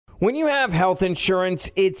When you have health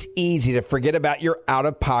insurance, it's easy to forget about your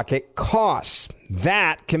out-of-pocket costs.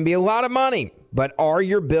 That can be a lot of money, but are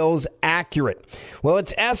your bills accurate? Well,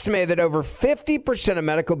 it's estimated that over 50% of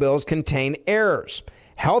medical bills contain errors.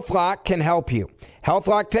 HealthLock can help you.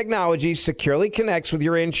 HealthLock technology securely connects with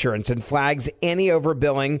your insurance and flags any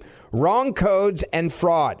overbilling, wrong codes, and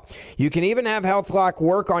fraud. You can even have HealthLock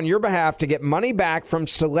work on your behalf to get money back from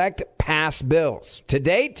select past bills. To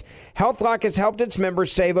date, HealthLock has helped its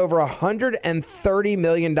members save over $130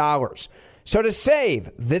 million. So to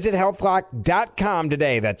save, visit healthlock.com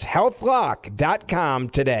today. That's healthlock.com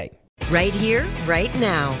today. Right here, right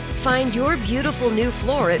now. Find your beautiful new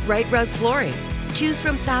floor at Right Rug Flooring. Choose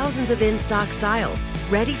from thousands of in-stock styles,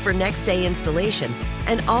 ready for next day installation,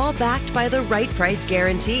 and all backed by the right price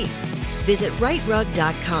guarantee. Visit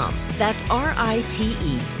rightrug.com. That's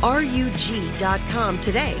RITERUG.com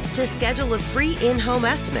today to schedule a free in-home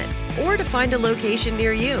estimate or to find a location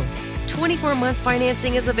near you. 24-month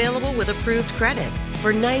financing is available with approved credit.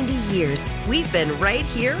 For 90 years, we've been right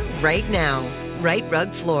here, right now. Right Rug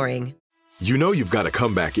Flooring. You know you've got a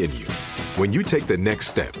comeback in you. When you take the next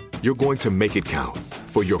step, you're going to make it count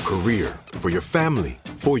for your career, for your family,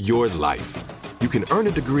 for your life. You can earn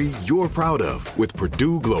a degree you're proud of with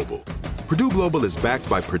Purdue Global. Purdue Global is backed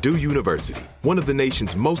by Purdue University, one of the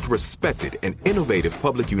nation's most respected and innovative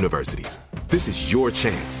public universities. This is your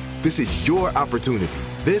chance. This is your opportunity.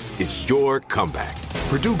 This is your comeback.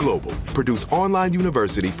 Purdue Global, Purdue's online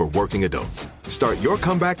university for working adults. Start your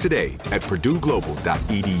comeback today at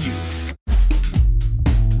purdueglobal.edu.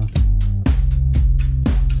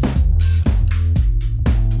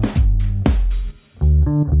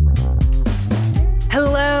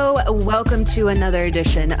 Hello, welcome to another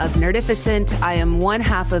edition of Nerdificent. I am one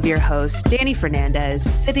half of your host, Danny Fernandez.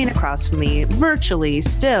 Sitting across from me, virtually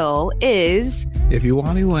still, is... If you want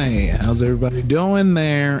anyway, how's everybody doing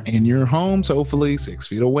there in your homes? Hopefully 6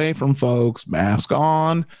 feet away from folks, mask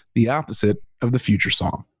on, the opposite of the future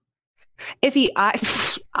song.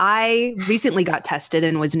 I recently got tested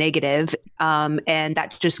and was negative, and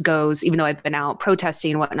that just goes, even though I've been out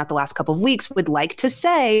protesting and whatnot the last couple of weeks, would like to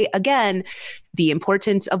say, again, the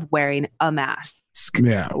importance of wearing a mask.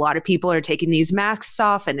 Yeah. A lot of people are taking these masks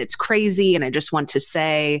off and it's crazy, and I just want to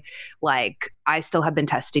say, like, I still have been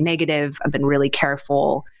testing negative. I've been really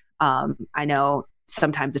careful. I know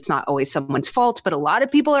sometimes it's not always someone's fault, but a lot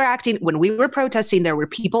of people are acting. When we were protesting, there were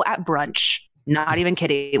people at brunch. Not even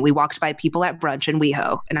kidding. We walked by people at brunch in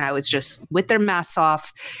WeHo, and I was just with their masks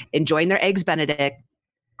off, enjoying their Eggs Benedict.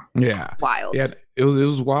 Yeah. Wild. Yeah. It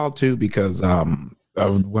was wild too, because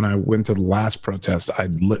when I went to the last protest, I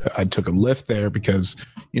took a Lyft there because,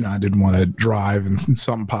 you know, I didn't want to drive and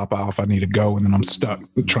something pop off. I need to go, and then I'm stuck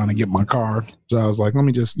trying to get my car. So I was like, let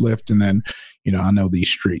me just Lyft, and then, you know, I know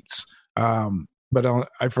these streets. But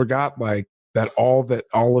I forgot, like, that all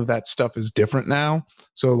of that stuff is different now.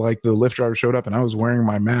 So like the Lyft driver showed up and I was wearing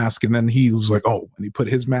my mask, and then he was like, oh, and he put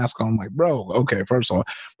his mask on. I'm like, bro, okay, first of all,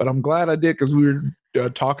 but I'm glad I did, because we were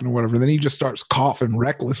talking or whatever. And then he just starts coughing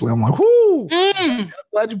recklessly. I'm like, whoo,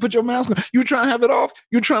 glad you put your mask on. You trying to have it off?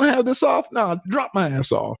 You trying to have this off? No, drop my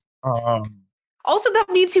ass off. Also, that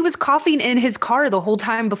means he was coughing in his car the whole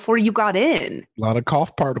time before you got in. A lot of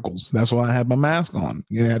cough particles. That's why I had my mask on.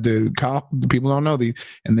 You had to cough. The people don't know these.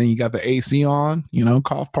 And then you got the AC on, you know,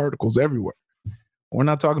 cough particles everywhere. We're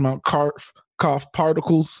not talking about cough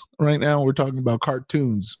particles right now. We're talking about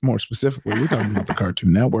cartoons more specifically. We're talking about the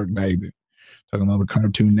Cartoon Network, baby. Talking about the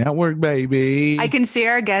Cartoon Network, baby. I can see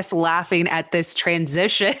our guests laughing at this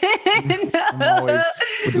transition. I'm always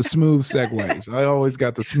with the smooth segues. I always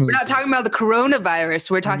got the smooth. We're not talking about the coronavirus.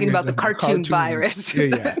 We're talking about the cartoon virus.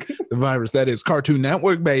 Yeah. The virus that is Cartoon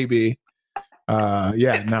Network, baby. Yeah.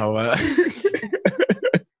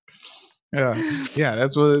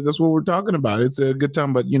 That's what we're talking about. It's a good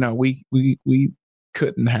time, but you know, we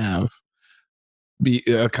couldn't have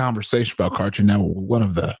a conversation about Cartoon Network with one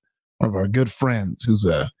of our good friends who's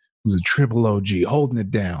a triple OG, holding it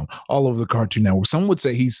down all over the Cartoon Network. Some would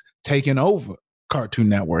say he's taken over Cartoon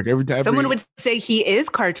Network. Someone would say he is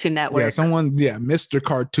Cartoon Network. Yeah, Mr.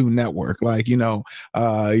 Cartoon Network. Like, like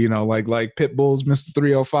Pitbull's Mr.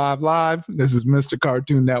 305 Live. This is Mr.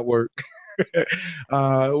 Cartoon Network.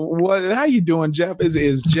 How you doing, Jeff?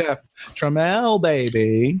 Is Jeff Trammell,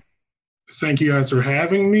 baby? Thank you guys for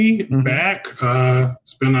having me back.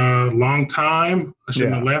 It's been a long time. I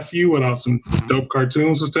shouldn't have left you without some dope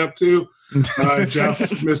cartoons to step to. Jeff,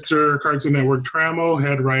 Mr. Cartoon Network Tramo,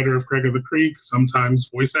 head writer of Craig of the Creek, sometimes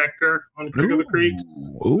voice actor on Craig of the Creek.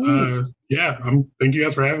 Thank you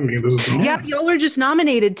guys for having me. This is awesome. Yeah, y'all were just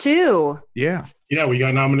nominated too. Yeah, we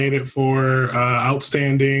got nominated for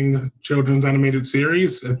Outstanding Children's Animated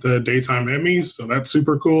Series at the Daytime Emmys, so that's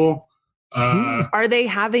super cool. Are they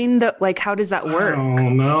having how does that work? Oh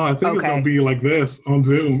no, I think it's gonna be like this on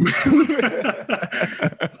Zoom.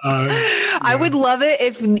 I would love it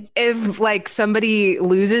if like somebody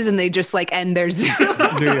loses and they just like end their Zoom.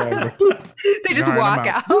 They just walk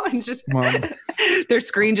out and just their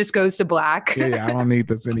screen just goes to black. I don't need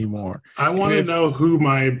this anymore. I want to know who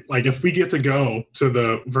if we get to go to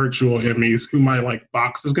the virtual Emmys, who my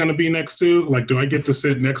box is gonna be next to. Like, do I get to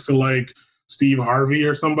sit next to Steve Harvey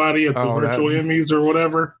or somebody at the virtual Emmys or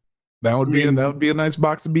whatever? That would be a nice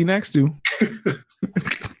box to be next to.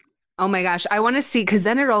 Oh my gosh, I want to see, because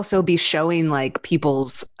then it'd also be showing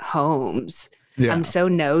people's homes. Yeah. I'm so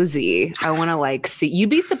nosy. I want to see. You'd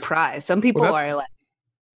be surprised. Some people are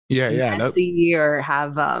messy or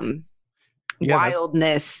have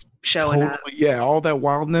wildness showing up. Yeah, all that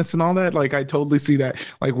wildness and all that. I totally see that.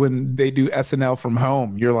 When they do SNL from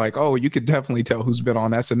home, you're like, oh, you could definitely tell who's been on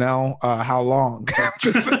SNL how long.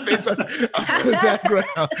 Just based on the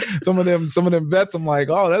background. Some of them vets, I'm like,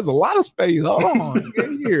 oh, there's a lot of space. Hold on, get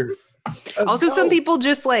here. Also, some people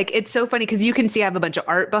just it's so funny because you can see I have a bunch of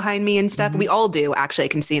art behind me and stuff. Mm-hmm. We all do, actually. I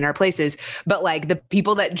can see in our places. But the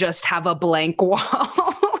people that just have a blank wall.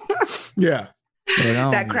 Yeah.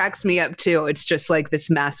 That cracks me up too. It's just this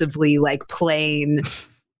massively plain.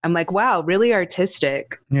 I'm like, wow, really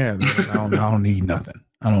artistic. Yeah, I don't need nothing.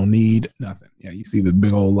 I don't need nothing. Yeah, you see the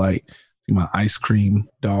big old see my ice cream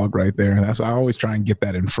dog right there. I always try and get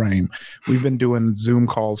that in frame. We've been doing Zoom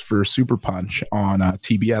calls for Super Punch on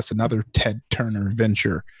TBS, another Ted Turner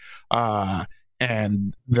venture.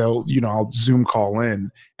 And I'll Zoom call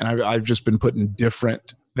in, and I've just been putting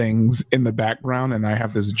different things in the background, and I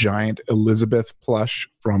have this giant Elizabeth plush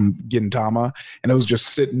from Gintama, and it was just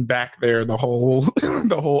sitting back there the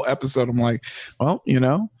whole episode. I'm like, well,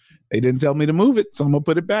 they didn't tell me to move it, so I'm gonna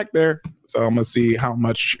put it back there. So I'm gonna see how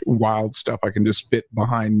much wild stuff I can just fit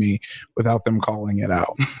behind me without them calling it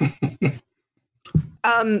out.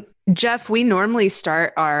 Jeff, we normally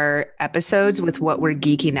start our episodes with what we're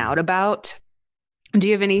geeking out about. Do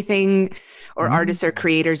you have anything, or artists or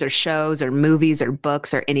creators or shows or movies or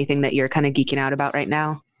books or anything that you're kind of geeking out about right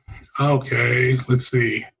now? Okay, let's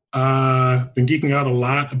see. Been geeking out a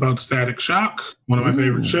lot about Static Shock, one of my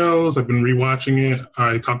favorite shows. I've been rewatching it.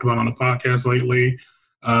 I talked about it on a podcast lately.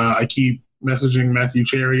 I keep messaging Matthew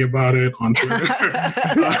Cherry about it on Twitter.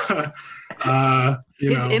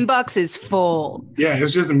 His inbox is full. Yeah,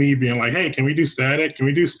 it's just me being like, hey, can we do Static? Can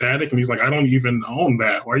we do Static? And he's like, I don't even own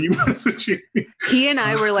that. Why are you messaging me? He and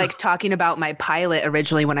I were talking about my pilot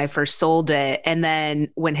originally when I first sold it. And then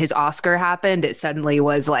when his Oscar happened, it suddenly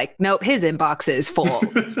was nope, his inbox is full.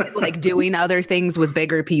 He's doing other things with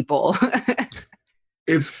bigger people.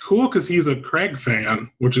 It's cool because he's a Craig fan,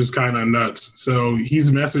 which is kind of nuts. So he's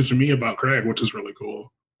messaged me about Craig, which is really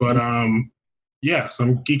cool. But yeah, so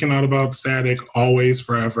I'm geeking out about Static, always,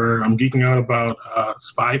 forever. I'm geeking out about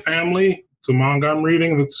Spy Family. It's a manga I'm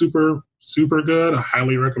reading that's super, super good. I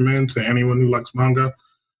highly recommend to anyone who likes manga.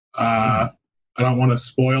 I don't want to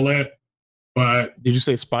spoil it, but... Did you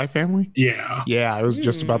say Spy Family? Yeah. Yeah, I was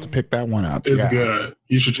just about to pick that one up. It's good.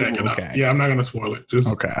 You should check it out. Yeah, I'm not going to spoil it.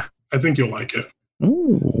 I think you'll like it.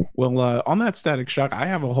 Ooh. Well, on that Static Shock, I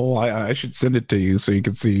have a whole, I should send it to you so you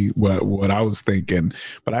can see what I was thinking.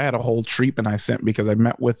 But I had a whole treatment I sent because I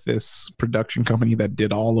met with this production company that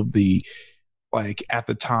did all of the, at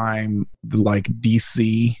the time,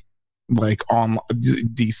 DC, on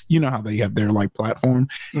DC, how they have their platform.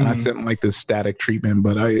 And I sent this Static treatment,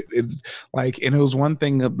 but and it was one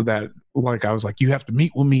thing that I was like, you have to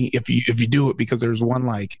meet with me if you do it, because there's one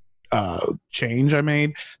change I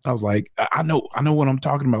made. And I was like, I know what I'm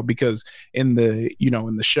talking about, because in the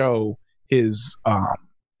show, his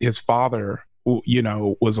father,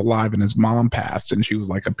 was alive and his mom passed, and she was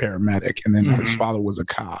a paramedic, and then his father was a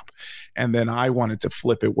cop. And then I wanted to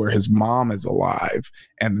flip it where his mom is alive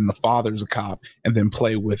and then the father's a cop, and then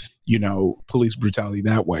play with, police brutality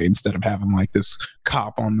that way, instead of having this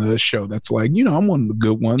cop on the show that's I'm one of the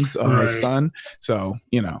good ones, son. So,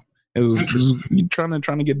 it was trying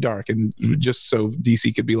to get dark, and just so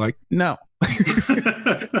DC could be like, no,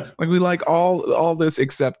 we like all this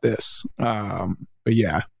except this. But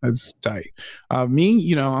yeah, that's tight.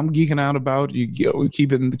 Me, I'm geeking out about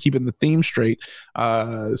keeping the theme straight.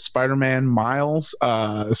 Spider-Man Miles.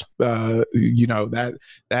 That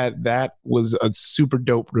was a super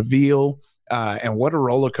dope reveal. And what a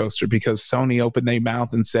roller coaster, because Sony opened their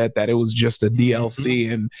mouth and said that it was just a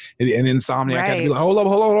DLC, and Insomniac had to be like, hold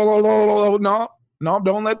up, no,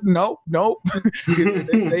 don't let no.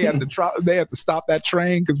 they had to stop that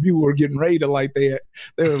train because people were getting ready to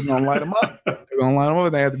they were gonna light them up. They're gonna light them up,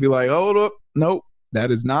 and they had to be like, hold up, nope,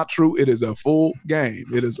 that is not true. It is a full game.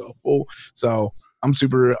 It is a full. So I'm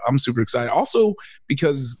super excited. Also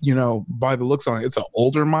because, by the looks on it, it's an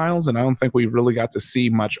older Miles, and I don't think we really got to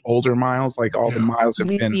see much older Miles. Like all the Miles have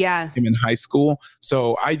been him in high school.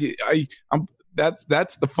 So I'm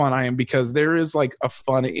that's the fun I am, because there is like a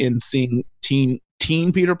fun in seeing teen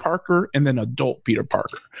Peter Parker and then adult Peter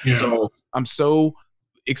Parker. Yeah. So I'm so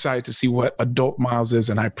excited to see what adult Miles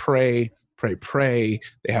is, and I pray they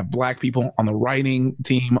have Black people on the writing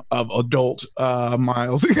team of adult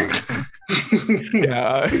Miles.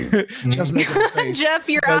 Yeah, just making a face. Jeff,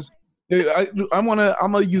 you're up. I'm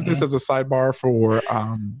gonna use this as a sidebar for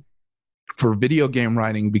video game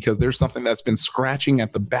writing, because there's something that's been scratching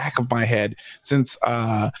at the back of my head since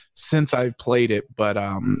I've played it. But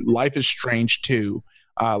Life is Strange 2.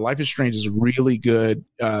 Life is Strange is a really good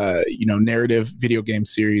narrative video game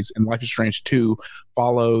series, and Life is Strange 2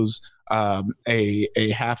 follows a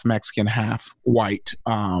half Mexican, half white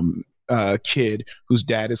kid whose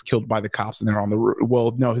dad is killed by the cops, and they're on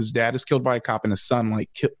his dad is killed by a cop, and his son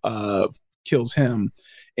kills him,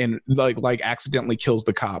 and like accidentally kills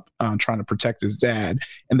the cop trying to protect his dad,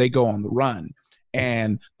 and they go on the run.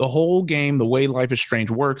 And the whole game, the way Life is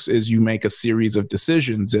Strange works is you make a series of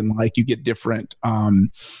decisions, and you get different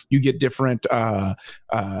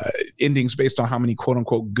endings based on how many quote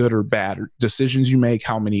unquote good or bad decisions you make,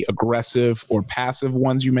 how many aggressive or passive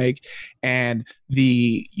ones you make. And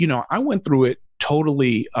I went through it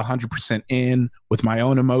totally 100% in with my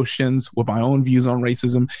own emotions, with my own views on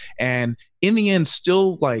racism. And in the end,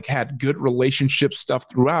 still had good relationship stuff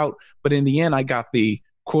throughout. But in the end, I got the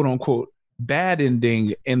quote unquote bad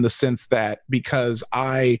ending, in the sense that because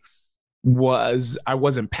I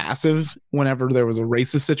wasn't passive whenever there was a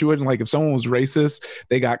racist situation. Like if someone was racist,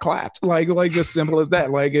 they got clapped. Like just simple as that.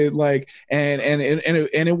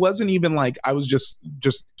 And it wasn't even like I was just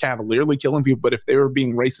cavalierly killing people. But if they were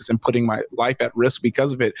being racist and putting my life at risk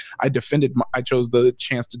because of it, I chose the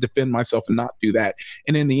chance to defend myself and not do that.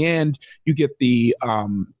 And in the end, you get the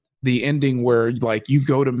ending where you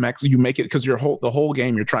go to Mexico, you make it, because the whole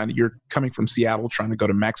game you're coming from Seattle trying to go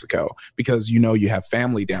to Mexico because you have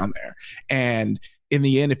family down there. And in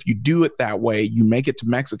the end, if you do it that way, you make it to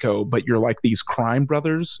Mexico, but you're like these crime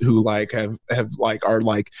brothers who are the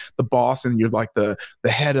boss, and you're like the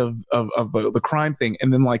head of the crime thing.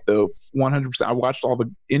 And then the 100%, I watched all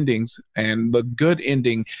the endings, and the good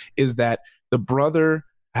ending is that the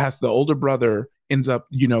older brother ends up,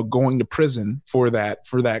 going to prison for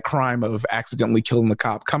that crime of accidentally killing the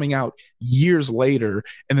cop, coming out years later.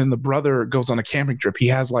 And then the brother goes on a camping trip. He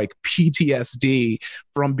has PTSD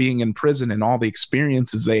from being in prison and all the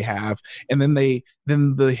experiences they have. And then him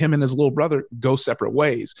and his little brother go separate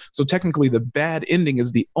ways. So technically the bad ending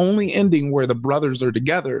is the only ending where the brothers are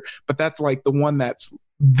together, but that's the one that's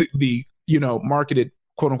the marketed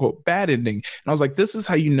quote unquote bad ending. And I was like, this is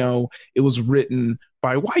how it was written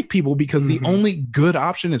by white people, because the only good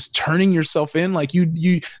option is turning yourself in.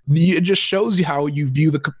 It just shows you how you view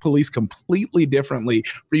the police completely differently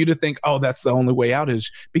for you to think, oh, that's the only way out,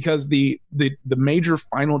 is because the major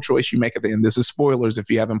final choice you make at the end, this is spoilers if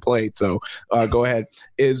you haven't played, so go ahead,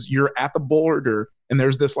 is you're at the border, and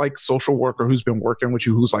there's this social worker who's been working with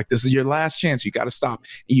you, who's like, this is your last chance, you got to stop.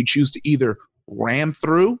 And you choose to either ram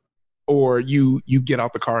through, or you get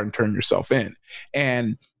out the car and turn yourself in.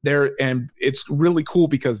 And it's really cool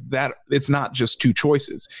because that it's not just two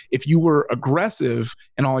choices. If you were aggressive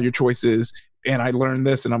in all your choices, and I learned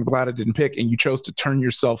this, and I'm glad I didn't pick, and you chose to turn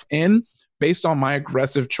yourself in based on my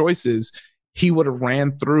aggressive choices, he would have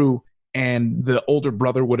ran through, and the older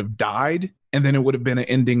brother would have died. And then it would have been an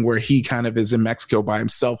ending where he kind of is in Mexico by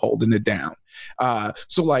himself holding it down.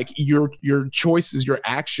 So your choices, your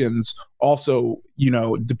actions also,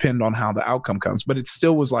 depend on how the outcome comes. But it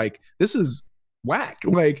still was this is whack.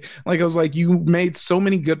 I was you made so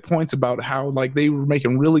many good points about how they were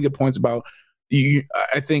making really good points about you.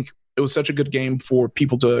 I think it was such a good game for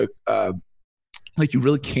people to you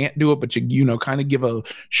really can't do it, but you kind of give a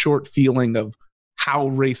short feeling of how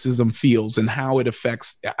racism feels and how it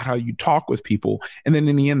affects how you talk with people. And then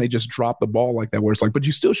in the end, they just drop the ball like that, where it's but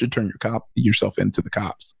you still should turn yourself into the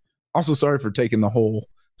cops. Also, sorry for taking the whole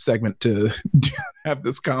segment to have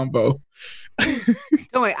this combo.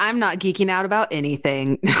 Don't worry, I'm not geeking out about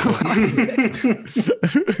anything.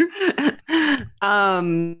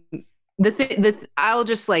 I'll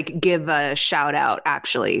just like give a shout out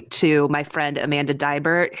actually to my friend Amanda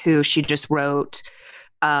Dibert, who she just wrote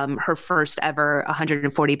her first ever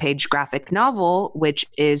 140-page graphic novel, which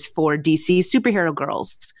is for DC superhero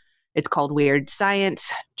girls. It's called Weird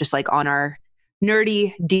Science, just like on our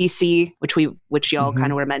nerdy DC, which y'all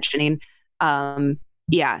kind of were mentioning.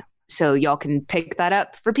 Yeah, so y'all can pick that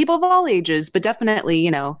up for people of all ages, but definitely,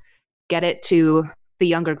 you know, get it to the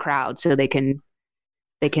younger crowd so they can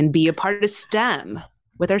be a part of STEM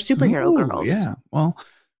with our superhero girls. Yeah. Well,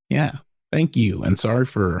 yeah. Thank you. And sorry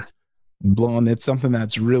for blowing. It's something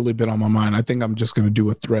that's really been on my mind. I think I'm just going to do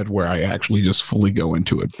a thread where I actually just fully go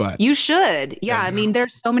into it. But you should. Yeah. I mean,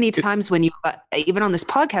 there's so many times when you, even on this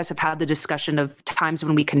podcast, have had the discussion of times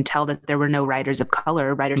when we can tell that there were no writers of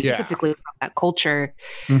color, writers specifically from that culture,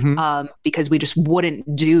 because we just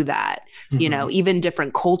wouldn't do that. You know, even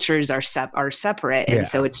different cultures are separate. And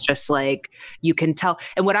so it's just like, you can tell.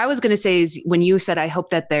 And what I was going to say is when you said, I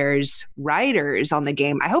hope that there's writers on the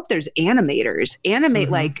game, I hope there's animators,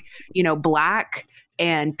 like, you know, Black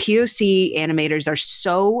and POC animators are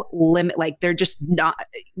so like they're just not,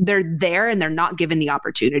 they're there and they're not given the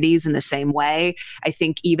opportunities in the same way. I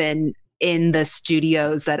think even in the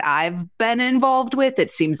studios that I've been involved with,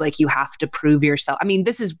 it seems like you have to prove yourself. I mean,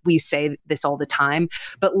 we say this all the time,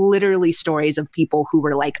 but literally stories of people who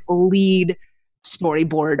were like lead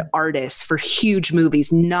storyboard artists for huge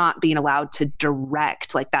movies not being allowed to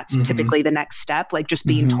direct. Like that's typically the next step, like just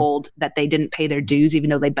being told that they didn't pay their dues even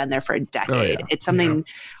though they've been there for a decade. It's something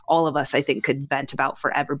all of us I think could vent about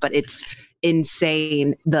forever, but it's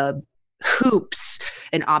insane the hoops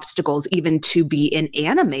and obstacles even to be an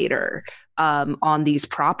animator on these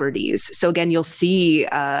properties. So again, you'll see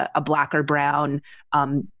a Black or brown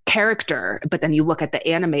character, but then you look at the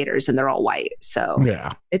animators and they're all white. So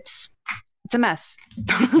it's a mess.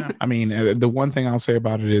 I mean, the one thing I'll say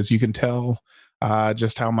about it is you can tell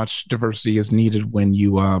just how much diversity is needed when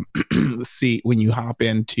you when you hop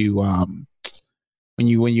into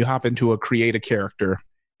a create a character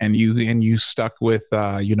and you stuck with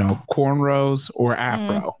you know, cornrows or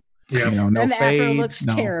afro. You know, no and the fades, afro looks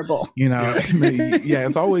terrible. You know,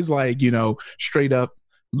 it's always like, you know, straight up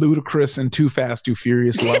ludicrous and Too Fast, Too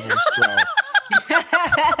Furious levels, bro.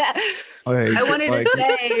 I wanted to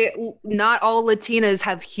say not all Latinas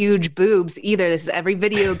have huge boobs either. This is every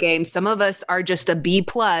video game. Some of us are just a B+,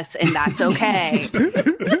 and that's okay.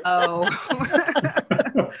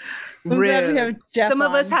 Rude. Some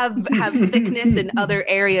of us have thickness in other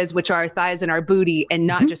areas, which are our thighs and our booty, and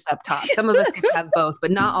not just up top. Some of us can have both,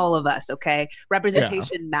 but not all of us. Okay,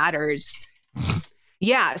 representation matters.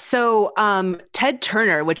 Yeah. So Ted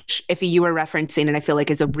Turner, which if you were referencing, and I feel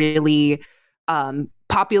like is a really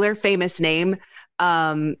popular, famous name,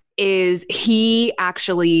 is he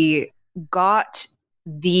actually got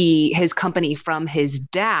his company from his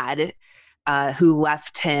dad, who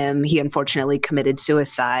left him. He unfortunately committed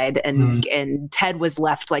suicide, and Ted was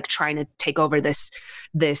left like trying to take over this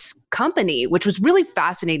company, which was really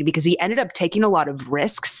fascinating because he ended up taking a lot of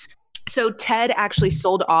risks. So Ted actually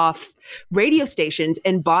sold off radio stations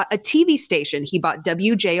and bought a TV station. He bought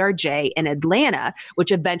WJRJ in Atlanta,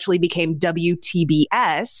 which eventually became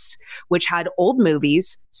WTBS, which had old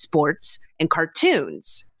movies, sports, and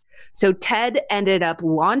cartoons. So Ted ended up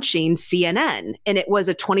launching CNN, and it was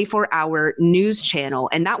a 24-hour news channel.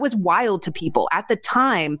 And that was wild to people. At the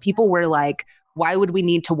time, people were like, why would we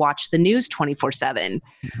need to watch the news 24/7?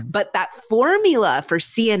 But that formula for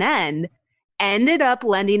CNN ended up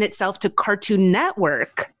lending itself to Cartoon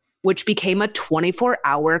Network, which became a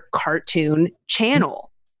 24-hour cartoon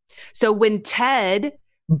channel. So when Ted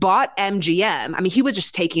bought MGM, I mean, he was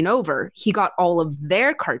just taking over. He got all of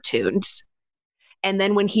their cartoons. And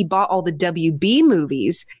then when he bought all the WB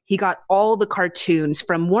movies, he got all the cartoons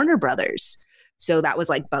from Warner Brothers. So that was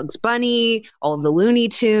like Bugs Bunny, all of the Looney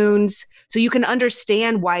Tunes. So you can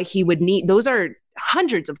understand why he would need, those are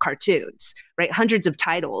hundreds of cartoons, right? Hundreds of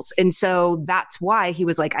titles. And so that's why he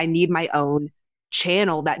was like, I need my own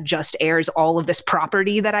channel that just airs all of this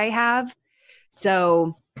property that I have.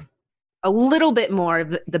 So a little bit more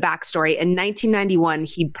of the backstory. In 1991,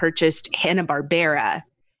 he purchased Hanna-Barbera.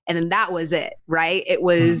 And then that was it, right? It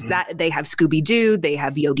was that they have Scooby-Doo, they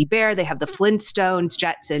have Yogi Bear, they have the Flintstones,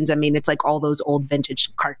 Jetsons. I mean, it's like all those old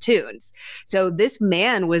vintage cartoons. So this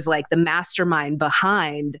man was like the mastermind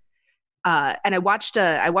behind. And I watched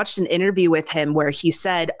an interview with him where he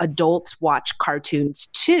said adults watch cartoons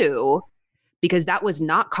too, because that was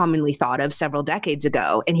not commonly thought of several decades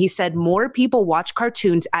ago. And he said more people watch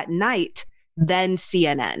cartoons at night than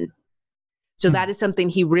CNN. So that is something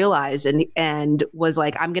he realized and was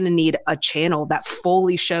like, I'm going to need a channel that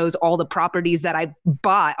fully shows all the properties that I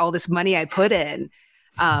bought, all this money I put in.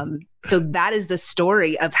 So that is the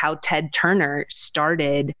story of how Ted Turner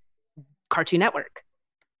started Cartoon Network.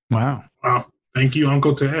 Wow. Thank you,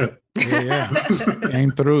 Uncle Ted. Yeah.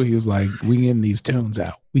 Came through. He was like, we getting these tunes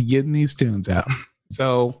out.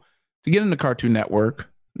 So to get into Cartoon Network,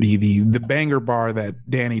 the banger bar that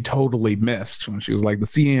Danny totally missed when she was like the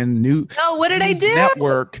CNN News. Oh, what did I do?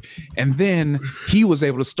 Network. And then he was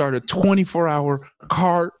able to start a 24-hour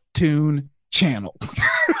cartoon channel.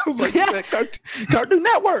 I was like, Cartoon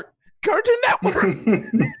Network. Cartoon Network.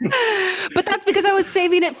 But that's because I was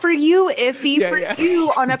saving it for you, Iffy,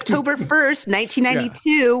 you on October 1st,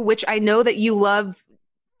 1992, which I know that you love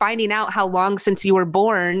finding out how long since you were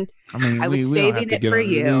born. I mean, I was saving it for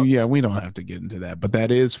you. Yeah, we don't have to get into that. But that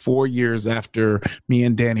is 4 years after me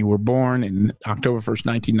and Danny were born in October 1st,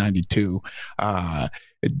 1992.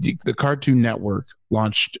 The Cartoon Network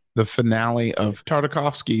launched the finale of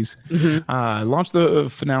Tartakovsky's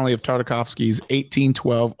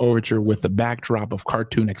 1812 overture with the backdrop of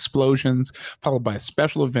cartoon explosions, followed by a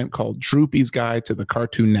special event called Droopy's Guide to the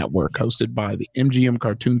Cartoon Network, hosted by the MGM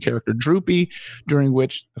cartoon character Droopy, during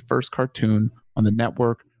which the first cartoon on the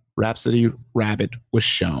network, Rhapsody Rabbit, was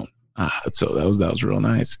shown. So that was real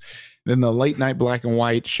nice. Then the late night black and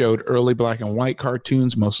white showed early black and white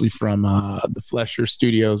cartoons, mostly from the Fleischer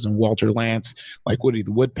Studios and Walter Lantz, like Woody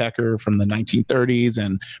the Woodpecker from the 1930s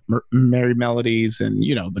and Merry Melodies and,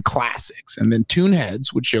 the classics. And then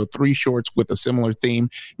Toonheads would show 3 shorts with a similar theme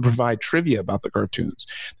and provide trivia about the cartoons.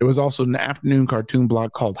 There was also an afternoon cartoon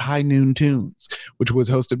block called High Noon Tunes, which was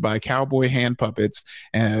hosted by cowboy hand puppets,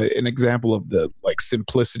 an example of the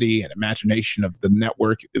simplicity and imagination of the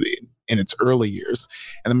network in its early years.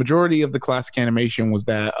 And the majority of the classic animation was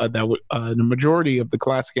that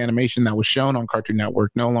was shown on Cartoon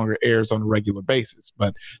Network no longer airs on a regular basis,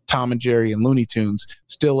 but Tom and Jerry and Looney Tunes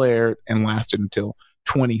still aired and lasted until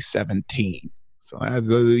 2017. So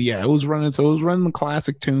it was running the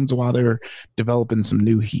classic tunes while they were developing some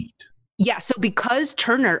new heat. Yeah, so because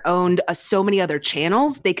Turner owned so many other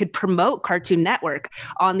channels, they could promote Cartoon Network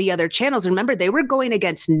on the other channels. Remember, they were going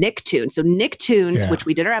against Nicktoons. So Nicktoons, which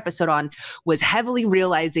we did our episode on, was heavily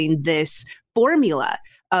realizing this formula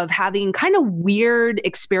of having kind of weird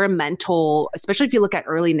experimental, especially if you look at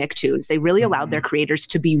early Nicktoons, they really allowed their creators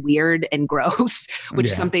to be weird and gross, which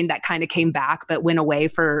is something that kind of came back but went away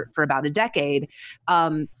for about a decade.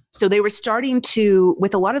 So they were starting to,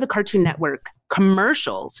 with a lot of the Cartoon Network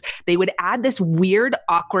commercials, they would add this weird,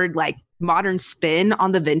 awkward, modern spin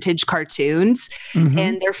on the vintage cartoons.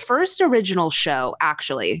 And their first original show,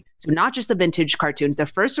 actually, so not just the vintage cartoons, their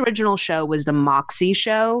first original show was the Moxie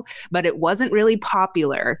Show, but it wasn't really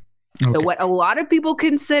popular. Okay. So what a lot of people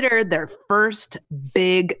consider their first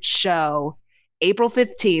big show, April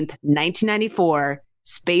 15th, 1994,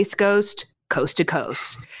 Space Ghost Coast to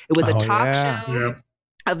Coast. It was a talk show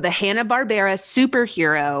of the Hanna-Barbera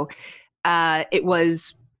superhero. It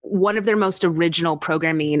was one of their most original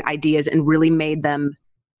programming ideas and really made them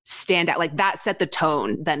stand out. That set the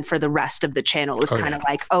tone then for the rest of the channel. It was kind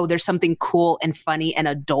of there's something cool and funny and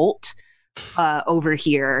adult over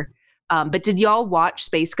here. But did y'all watch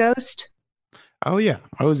Space Ghost? Oh yeah,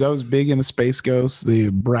 I was big into Space Ghost. The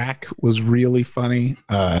Brack was really funny.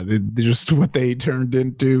 Just what they turned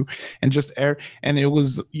into, and it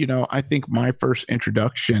was I think my first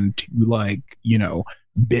introduction to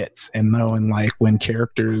bits and knowing when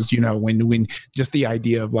characters, when just the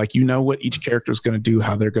idea of what each character is going to do,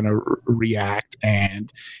 how they're going to react,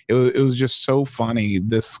 and it was just so funny,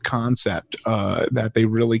 this concept that they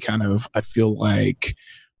really kind of, I feel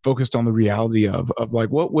focused on the reality of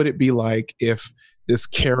what would it be like if this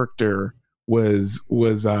character was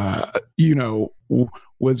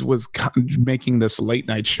making this late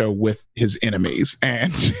night show with his enemies,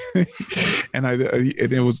 and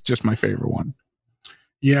it was just my favorite one.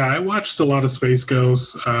 Yeah, I watched a lot of Space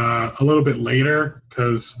Ghost a little bit later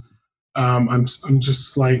because I'm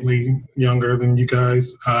just slightly younger than you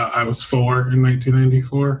guys. I was 4 in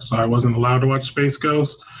 1994, so I wasn't allowed to watch Space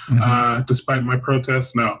Ghost, despite my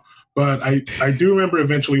protests. No, but I do remember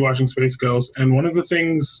eventually watching Space Ghost, and one of the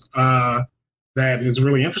things that is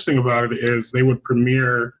really interesting about it is they would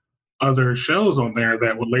premiere other shows on there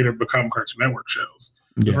that would later become Cartoon Network shows.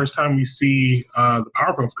 The first time we see the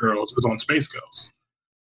Powerpuff Girls is on Space Ghost.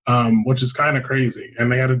 Which is kind of crazy.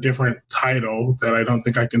 And they had a different title that I don't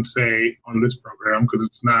think I can say on this program because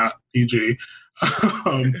it's not PG.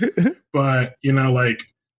 But,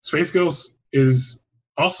 Space Ghost is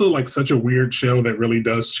also such a weird show that really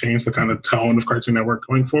does change the kind of tone of Cartoon Network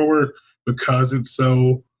going forward because it's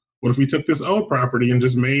so what if we took this old property and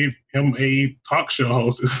just made him a talk show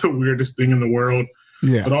host? It's the weirdest thing in the world.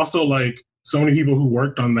 Yeah. But also, like, so many people who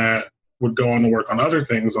worked on that would go on to work on other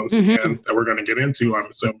things on CN that we're going to get into, I'm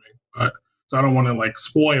assuming. But so I don't want to, like,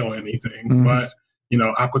 spoil anything. But, you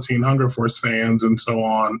know, Aqua Teen Hunger Force fans and so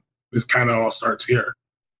on, this kind of all starts here.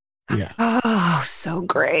 Yeah. Oh, so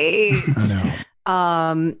great.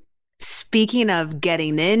 I know. Speaking of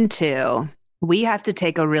getting into, we have to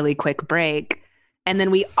take a really quick break. And then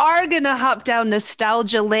we are going to hop down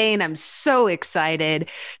nostalgia lane. I'm so excited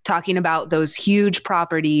talking about those huge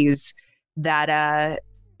properties that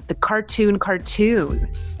the cartoon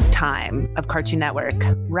time of Cartoon Network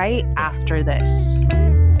right after this.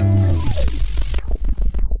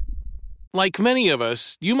 Like many of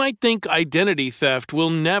us, you might think identity theft will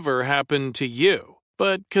never happen to you.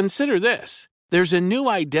 But consider this. There's a new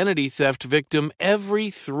identity theft victim every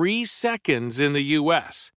 3 seconds in the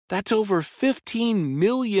U.S. That's over 15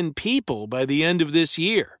 million people by the end of this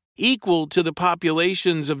year, equal to the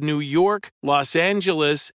populations of New York, Los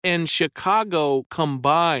Angeles, and Chicago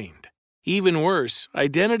combined. Even worse,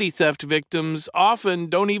 identity theft victims often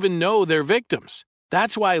don't even know they're victims.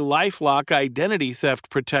 That's why LifeLock Identity Theft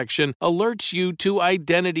Protection alerts you to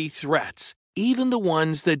identity threats, even the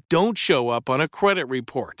ones that don't show up on a credit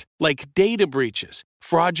report, like data breaches,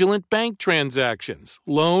 fraudulent bank transactions,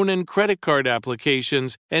 loan and credit card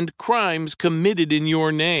applications, and crimes committed in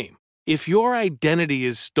your name. If your identity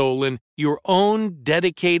is stolen, your own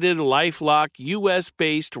dedicated LifeLock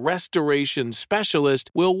U.S.-based restoration specialist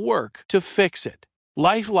will work to fix it.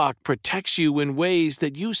 LifeLock protects you in ways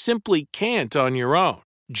that you simply can't on your own.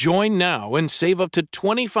 Join now and save up to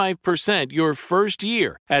 25% your first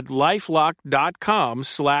year at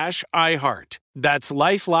LifeLock.com/iHeart. That's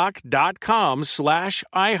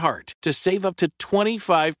LifeLock.com/iHeart to save up to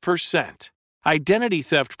 25%. Identity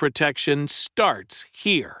theft protection starts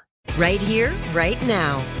here. Right here, right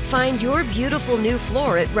now. Find your beautiful new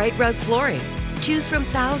floor at Right Rug Flooring. Choose from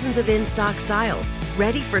thousands of in-stock styles,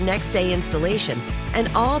 ready for next day installation, and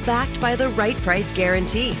all backed by the right price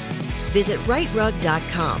guarantee. Visit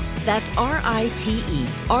rightrug.com. That's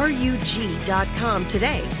RITERUG.com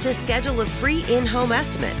today to schedule a free in-home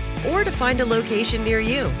estimate or to find a location near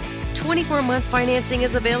you. 24-month financing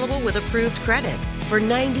is available with approved credit. For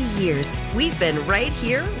 90 years, we've been right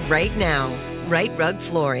here, right now. Right Rug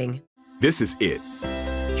Flooring. This is it.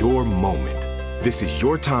 Your moment. This is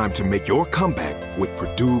your time to make your comeback with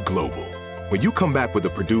Purdue Global. When you come back with a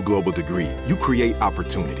Purdue Global degree, you create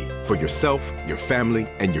opportunity for yourself, your family,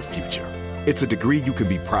 and your future. It's a degree you can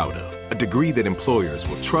be proud of, a degree that employers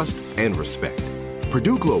will trust and respect.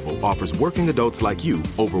 Purdue Global offers working adults like you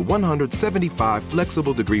over 175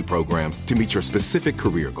 flexible degree programs to meet your specific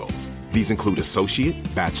career goals. These include associate,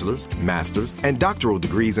 bachelor's, master's, and doctoral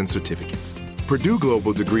degrees and certificates. Purdue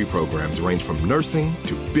Global degree programs range from nursing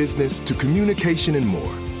to business to communication and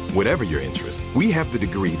more. Whatever your interest, we have the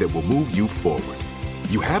degree that will move you forward.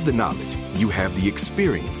 You have the knowledge, you have the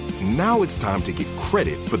experience. Now it's time to get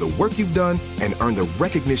credit for the work you've done and earn the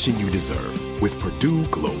recognition you deserve with Purdue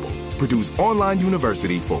Global, Purdue's online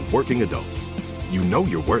university for working adults. You know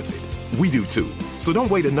you're worth it. We do too. So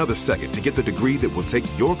don't wait another second to get the degree that will take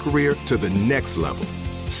your career to the next level.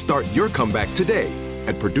 Start your comeback today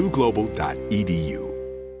at purdueglobal.edu.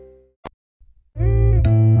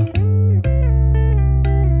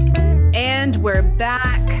 And we're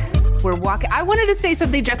back. We're walking. I wanted to say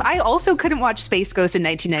something, Jeff. I also couldn't watch Space Ghost in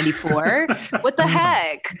 1994. What the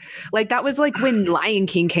heck? Like, that was like when Lion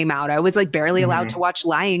King came out. I was like barely allowed to watch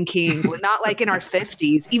Lion King. We're not like in our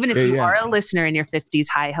 50s. Even if you are a listener in your 50s,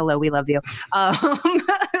 hi, hello, we love you.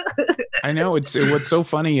 I know what's so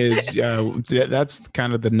funny is that's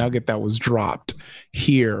kind of the nugget that was dropped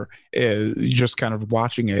here. Just kind of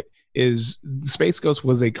watching it is Space Ghost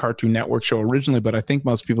was a Cartoon Network show originally, but I think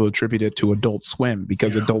most people attribute it to Adult Swim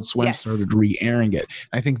because Adult Swim started re-airing it.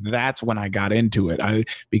 I think that's when I got into it.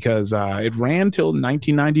 Because it ran till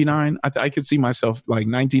 1999. I could see myself like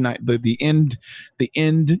 99. The end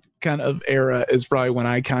kind of era is probably when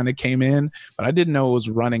I kind of came in, but I didn't know it was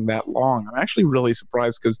running that long. I'm actually really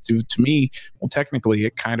surprised because to me, well, technically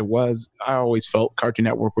it kind of was. I always felt Cartoon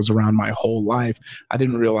Network was around my whole life. I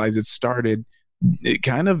didn't realize it started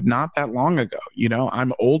kind of not that long ago. You know,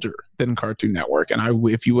 I'm older than Cartoon Network, and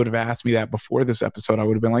if you would have asked me that before this episode, I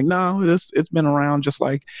would have been like, no, it's been around just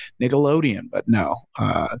like Nickelodeon. But no,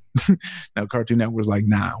 no, Cartoon Network was like,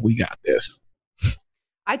 nah, we got this.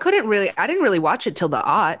 I didn't really watch it till the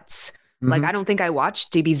aughts. Like, I don't think I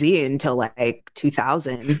watched DBZ until like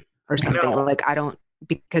 2000 or something. Like,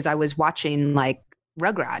 because I was watching like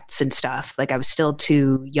Rugrats and stuff. Like, I was still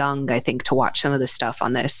too young, I think, to watch some of the stuff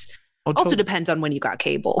on this. Also depends on when you got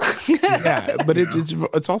cable. Yeah, but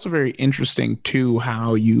it's also very interesting too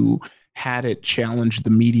how you had it challenge the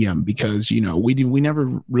medium, because we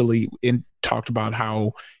never really talked about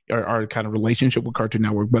how our kind of relationship with Cartoon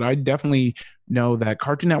Network, but I definitely know that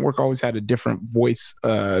Cartoon Network always had a different voice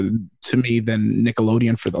to me than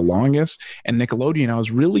Nickelodeon for the longest. And Nickelodeon, I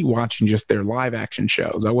was really watching just their live action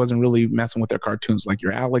shows. I wasn't really messing with their cartoons, like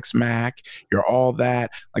your Alex Mack, your All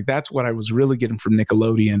That. Like, that's what I was really getting from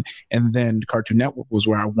Nickelodeon. And then Cartoon Network was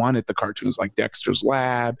where I wanted the cartoons like Dexter's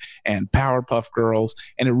Lab and Powerpuff Girls.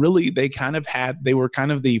 And they were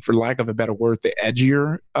kind of the, for lack of a better word, the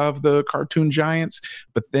edgier of the cartoon giants.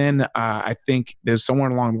 But then I think there's somewhere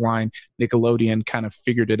along the line, Nickelodeon kind of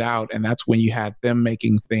figured it out, and that's when you had them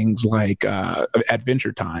making things like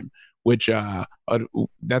Adventure Time, which that's a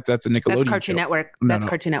Nickelodeon. That's Cartoon show. Network. No.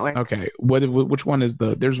 Cartoon Network. Okay, which one is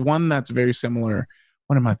there's one that's very similar.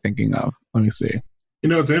 What am I thinking of? Let me see.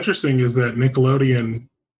 What's interesting is that Nickelodeon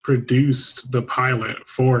produced the pilot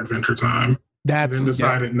for Adventure Time. And then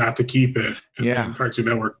decided not to keep it, and then Cartoon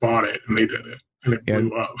Network bought it, and they did it, and it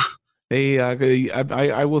blew up.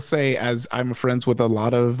 I will say, as I'm friends with a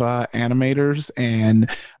lot of animators, and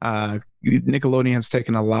Nickelodeon has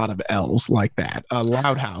taken a lot of L's like that.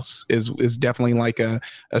 Loud House is definitely like a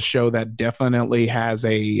show that definitely has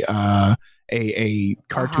a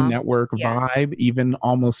Cartoon Network vibe, even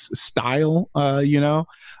almost style.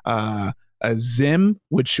 Zim,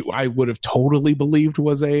 which I would have totally believed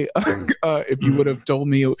was if you would have told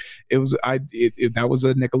me it was that was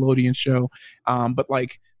a Nickelodeon show, but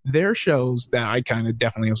like their shows that I kind of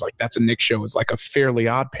definitely was like, that's a Nick show, is like a Fairly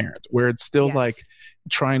Odd Parent, where it's still like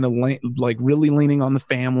trying to like really leaning on the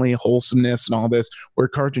family wholesomeness and all this, where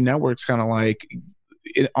Cartoon Network's kind of like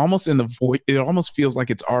it almost in the voice, it almost feels like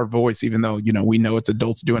it's our voice, even though we know it's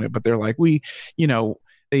adults doing it, but they're like, we're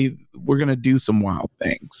gonna do some wild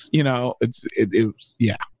things, it was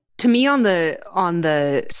To me, on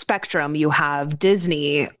the spectrum, you have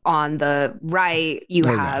Disney. On the right, you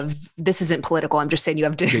have this isn't political. I'm just saying you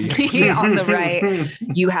have Disney on the right.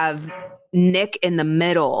 You have Nick in the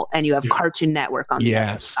middle, and you have Cartoon Network on the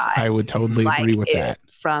other side. I would totally agree with that.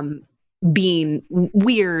 From being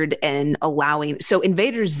weird and allowing. So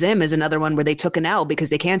Invader Zim is another one where they took an L because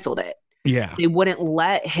they canceled it. Yeah. They wouldn't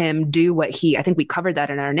let him do what I think we covered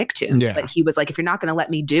that in our Nicktoons, but he was like, if you're not going to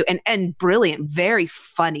let me do, and brilliant, very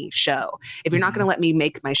funny show. If you're not going to let me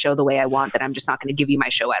make my show the way I want, then I'm just not going to give you my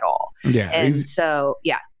show at all. Yeah. And so,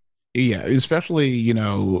 yeah. Yeah. Especially,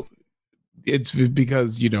 it's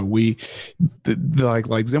because we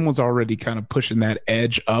like Zim was already kind of pushing that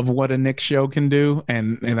edge of what a Nick show can do,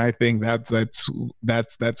 and I think that's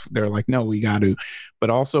they're like, no, we got to. But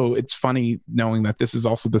also, it's funny knowing that this is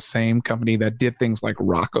also the same company that did things like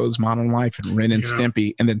Rocko's Modern Life and Ren and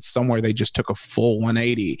Stimpy, and then somewhere they just took a full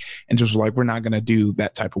 180 and just like, we're not going to do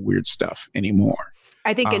that type of weird stuff anymore.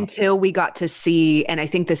 I think until we got to see, and I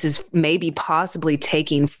think this is maybe possibly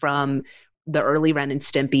taking from the early Ren and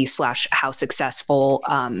Stimpy / how successful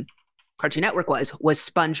Cartoon Network was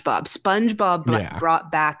SpongeBob. SpongeBob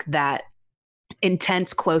brought back that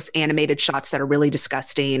intense, close animated shots that are really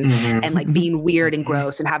disgusting and like being weird and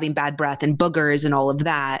gross and having bad breath and boogers and all of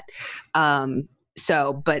that.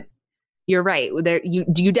 But you're right.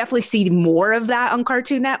 You definitely see more of that on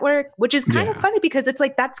Cartoon Network, which is kind of funny because it's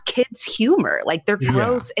like, that's kids' humor. Like, they're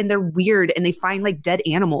gross and they're weird and they find like dead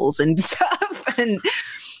animals and stuff. And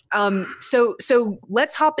so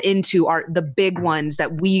let's hop into the big ones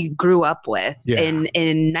that we grew up with. In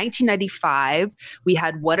 1995, we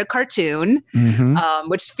had What a Cartoon,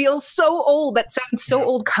 which feels so old. That sounds so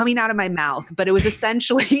old coming out of my mouth, but it was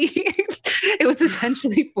essentially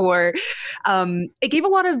for it gave a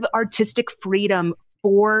lot of artistic freedom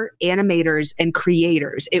for animators and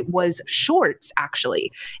creators. It was shorts,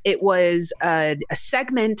 actually. It was a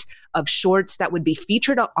segment of shorts that would be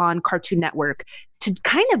featured on Cartoon Network to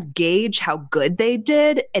kind of gauge how good they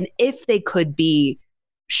did and if they could be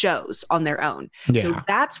shows on their own. So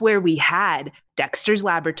that's where we had Dexter's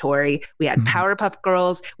Laboratory, we had Powerpuff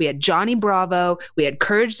Girls, we had Johnny Bravo, we had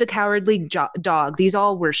Courage the Cowardly Dog. These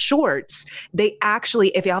all were shorts. They actually,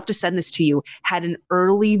 if you have to send this to you, had an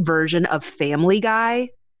early version of Family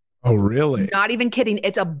Guy. Oh, really? Not even kidding.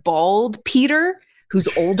 It's a bald Peter who's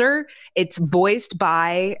older. It's voiced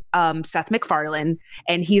by Seth MacFarlane,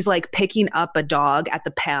 and he's like picking up a dog at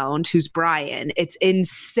the pound who's Brian. It's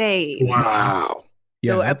insane. Wow.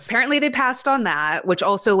 So apparently they passed on that, which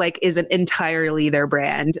also like isn't entirely their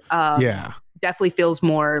brand. Definitely feels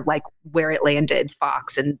more like where it landed,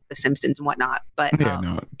 Fox and The Simpsons and whatnot. But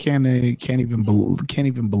can't even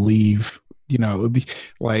believe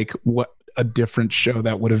like what a different show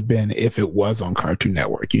that would have been if it was on Cartoon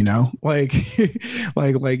Network, you know, like,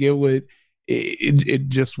 like it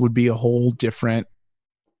just would be a whole different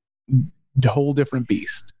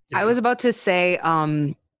beast. I was about to say,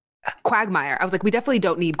 Quagmire. I was like, we definitely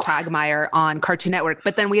don't need Quagmire on Cartoon Network,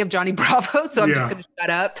 but then we have Johnny Bravo, so I'm just going to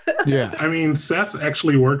shut up. Yeah. I mean, Seth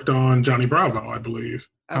actually worked on Johnny Bravo, I believe.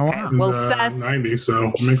 Okay. In Well, the Seth 90s,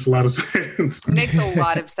 so it makes a lot of sense. makes a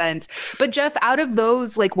lot of sense. But Jeff, out of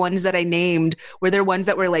those like ones that I named, were there ones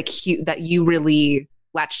that were like that you really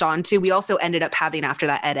latched onto? We also ended up having after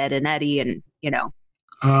that Ed, and Eddie, and you know.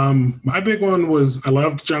 My big one was I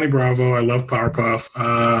loved Johnny Bravo. I loved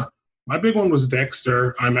Powerpuff. My big one was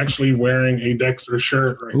Dexter. I'm actually wearing a Dexter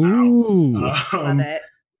shirt right now. Love it.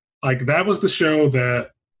 Like that was the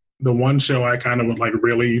one show I kind of would like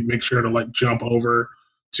really make sure to like jump over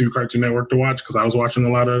to Cartoon Network to watch because I was watching a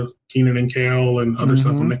lot of Kenan and Kel and other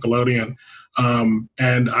stuff on Nickelodeon.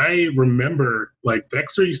 And I remember like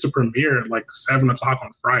Dexter used to premiere at like 7:00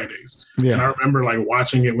 on Fridays. Yeah. And I remember like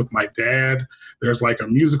watching it with my dad. There's like a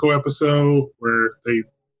musical episode where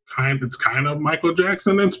it's kind of Michael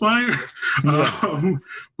Jackson inspired.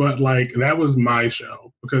 But like that was my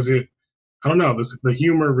show because I don't know, the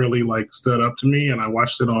humor really like stood up to me, and I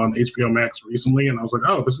watched it on HBO Max recently and I was like,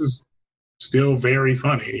 oh, this is still very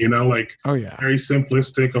funny, you know, like very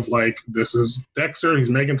simplistic of like, this is Dexter, he's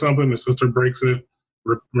making something, his sister breaks it,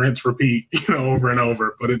 rinse, repeat, you know, over and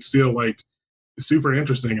over, but it's still like super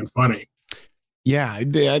interesting and funny. Yeah,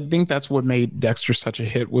 I think that's what made Dexter such a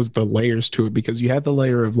hit was the layers to it, because you had the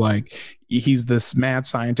layer of like, he's this mad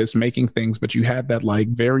scientist making things, but you had that like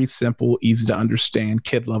very simple, easy to understand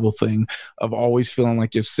kid level thing of always feeling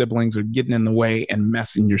like your siblings are getting in the way and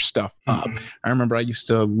messing your stuff up. I remember I used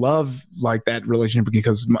to love like that relationship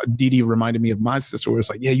because Dee Dee reminded me of my sister where it's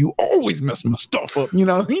like, yeah, you always mess my stuff up, you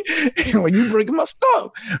know, like you breaking my stuff.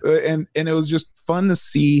 And it was just fun to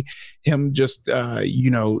see him just, you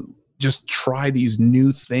know, just try these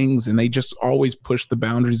new things, and they just always push the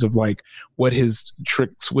boundaries of like what his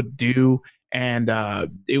tricks would do. And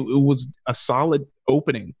it was a solid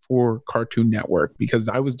opening for Cartoon Network because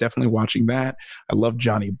I was definitely watching that. I loved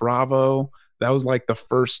Johnny Bravo. That was like the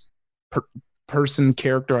first person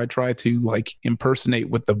character I tried to like impersonate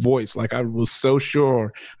with the voice. Like I was so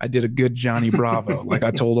sure I did a good Johnny Bravo. Like I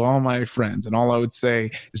told all my friends, and all I would say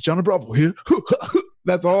is Johnny Bravo here.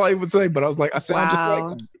 That's all I would say. But I was like, I sound just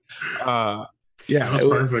like him. Yeah, that was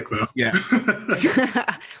perfect though. Yeah.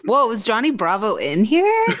 Whoa, was Johnny Bravo in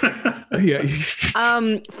here? Yeah.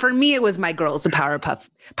 For me, it was my girls, the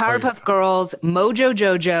Powerpuff Girls, Mojo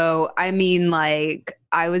Jojo. I mean, like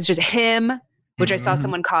I was just him, which I saw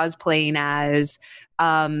someone cosplaying as.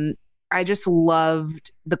 I just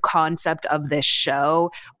loved the concept of this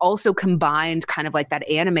show. Also combined kind of like that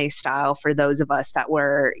anime style for those of us that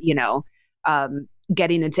were, you know,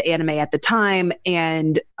 getting into anime at the time.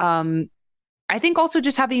 And I think also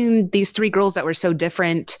just having these three girls that were so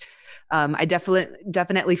different, I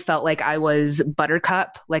definitely felt like I was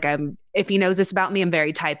Buttercup. Like if he knows this about me, I'm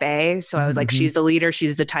very type A. So I was like, she's the leader.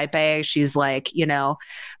 She's the type A. She's like, you know,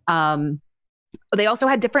 they also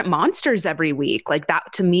had different monsters every week. Like that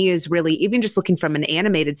to me is really, even just looking from an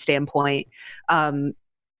animated standpoint,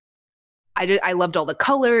 I loved all the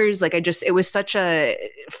colors. Like it was such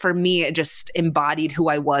for me, it just embodied who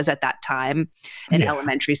I was at that time in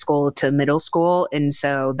elementary school to middle school. And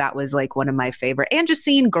so that was like one of my favorite, and just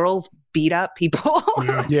seeing girls beat up people.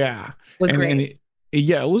 Yeah. Was great.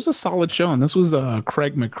 It was a solid show. And this was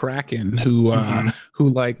Craig McCracken who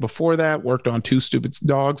like before that worked on Two Stupid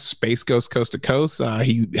Dogs, Space Ghost Coast to Coast.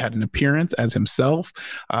 He had an appearance as himself.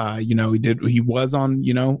 You know, he was on,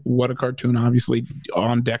 you know, What a Cartoon, obviously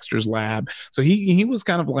on Dexter's Lab. So he was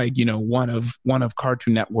kind of like, you know, one of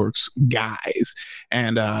Cartoon Network's guys.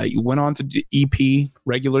 And he went on to do EP,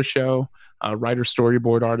 regular show, writer,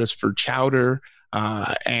 storyboard artist for Chowder.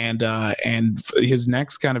 And his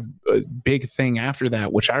next kind of big thing after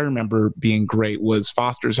that, which I remember being great, was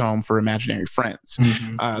Foster's Home for Imaginary Friends.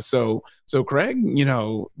 So Craig, you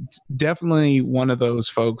know, definitely one of those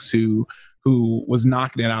folks who was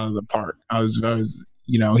knocking it out of the park. I was,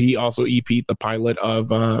 you know, he also EP'd the pilot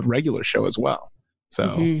of a regular show as well. So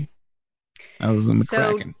that was the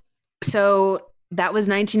McCracken. So that was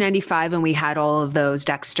 1995, and we had all of those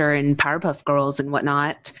Dexter and Powerpuff Girls and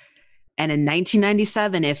whatnot. And in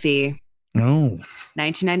 1997,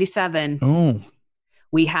 1997,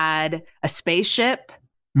 we had a spaceship,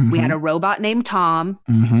 we had a robot named Tom,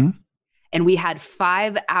 and we had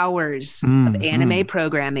 5 hours of anime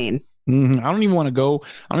programming. I don't even want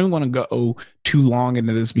to go too long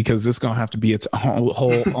into this because this is gonna have to be its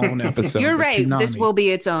whole own episode. You're But right. Toonami, This will be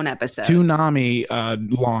its own episode. Toonami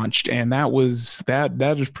launched, and that was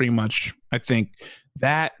pretty much, I think,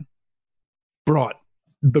 that brought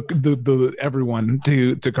the everyone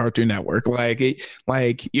to Cartoon Network. Like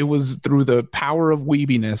it was through the power of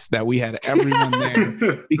weebiness that we had everyone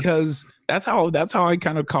there, because that's how I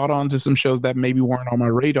kind of caught on to some shows that maybe weren't on my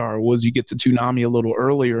radar. Was you get to Toonami a little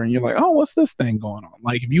earlier and you're like, oh, what's this thing going on?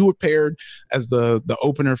 Like if you were paired as the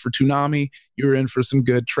opener for Toonami, you're in for some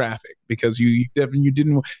good traffic, because you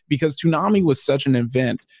didn't, because Toonami was such an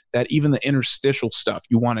event that even the interstitial stuff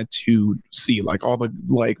you wanted to see, like all the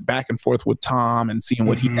like back and forth with Tom and seeing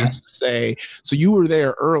what he has to say. So you were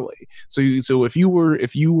there early. So if you were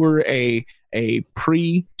a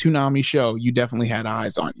pre-Toonami show, you definitely had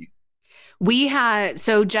eyes on you. We had,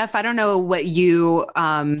 so Jeff, I don't know what you,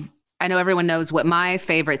 I know everyone knows what my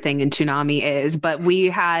favorite thing in Toonami is, but we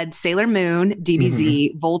had Sailor Moon,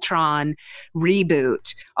 DBZ, Voltron,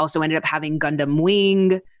 Reboot, also ended up having Gundam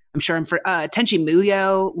Wing. I'm sure for Tenchi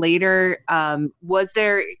Muyo later. Was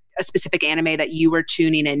there a specific anime that you were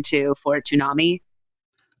tuning into for Toonami?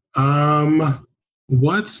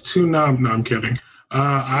 What's Toonami? No, I'm kidding.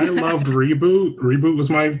 I loved Reboot. Reboot was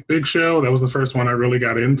my big show. That was the first one I really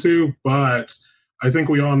got into, but I think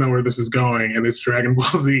we all know where this is going, and it's Dragon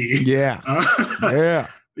Ball Z. Yeah.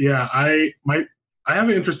 Yeah. I have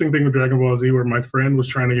an interesting thing with Dragon Ball Z where my friend was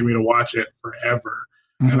trying to get me to watch it forever.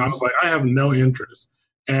 And I was like, I have no interest.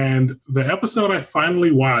 And the episode I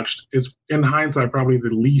finally watched is, in hindsight, probably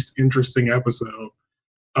the least interesting episode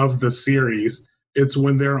of the series. It's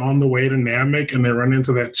when they're on the way to Namek and they run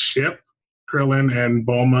into that ship, Krillin and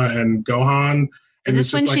Bulma and Gohan. Is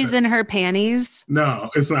this when she's in her panties?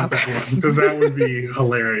 No, it's not that one, because that would be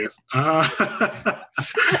hilarious.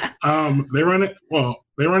 They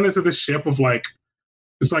run into this ship of like,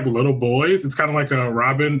 it's like little boys. It's kind of like a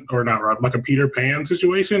like a Peter Pan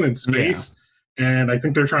situation in space. Yeah. And I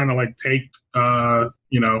think they're trying to like take,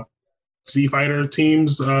 Sea Fighter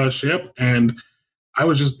team's ship. And I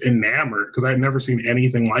was just enamored because I had never seen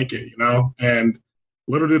anything like it, and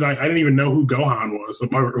little did I didn't even know who Gohan was,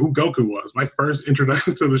 or who Goku was. My first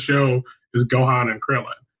introduction to the show is Gohan and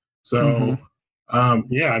Krillin. So, I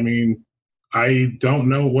mean, I don't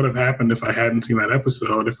know what would have happened if I hadn't seen that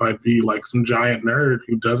episode, if I'd be like some giant nerd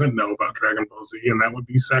who doesn't know about Dragon Ball Z, and that would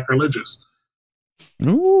be sacrilegious.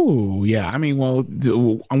 Ooh, yeah. I mean, well,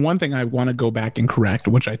 one thing I want to go back and correct,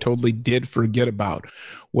 which I totally did forget about,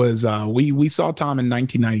 was we saw Tom in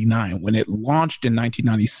 1999. When it launched in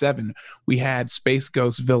 1997, we had Space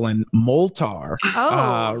Ghost villain Moltar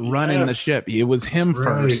running the ship. It was him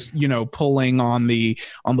first, pulling on the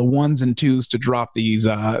ones and twos to drop these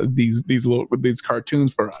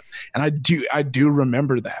cartoons for us. And I do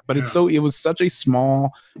remember that, but it was such a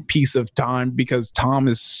small piece of time, because Tom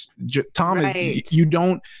is you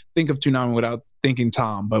don't think of Toonami without thinking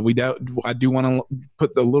Tom, but I do want to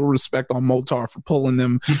put the little respect on Moltar for pulling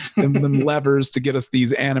them levers to get us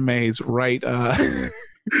these animes right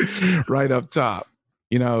up top,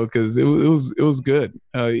 because it was good.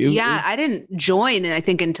 I didn't join, I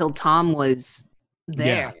think, until Tom was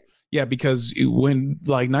there. Yeah, because when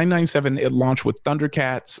like 997, it launched with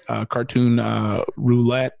Thundercats, Cartoon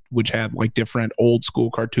Roulette, which had like different old school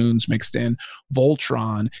cartoons mixed in,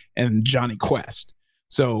 Voltron, and Johnny Quest.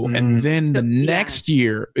 So, and then the next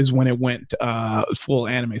year is when it went full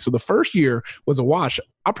anime. So the first year was a wash.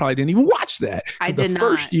 I probably didn't even watch that. The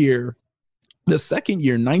second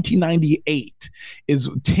year, 1998, is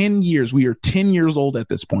 10 years. We are 10 years old at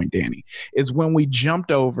this point, Danny, is when we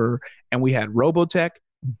jumped over and we had Robotech,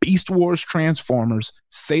 Beast Wars, Transformers,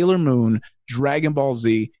 Sailor Moon, Dragon Ball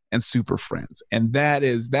Z, and Super Friends. And that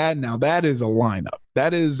is a lineup.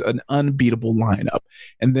 That is an unbeatable lineup.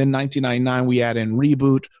 And then 1999, we add in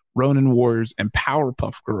Reboot, Ronin Warriors, and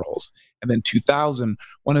Powerpuff Girls. And then 2000,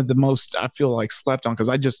 one of the most, I feel like, slept on,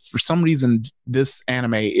 because for some reason, this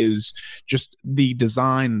anime is just the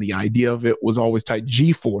design, the idea of it was always tight.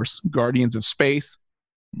 G-Force, Guardians of Space,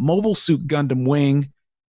 Mobile Suit Gundam Wing,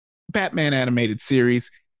 Batman animated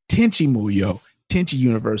series, Tenchi Muyo, Tenchi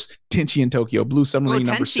Universe, Tenchi in Tokyo, Blue Submarine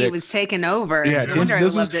number 6. Tenchi was taken over. Yeah, I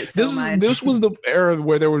loved it so much. This was the era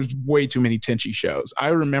where there was way too many Tenchi shows. I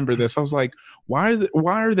remember this. I was like, why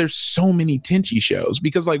are there so many Tenchi shows?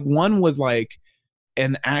 Because like one was like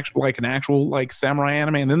an actual like samurai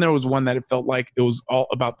anime, and then there was one that it felt like it was all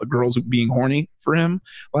about the girls being horny for him.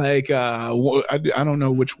 Like I don't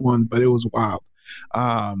know which one, but it was wild.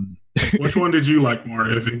 Which one did you like more,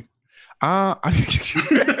 Ivy?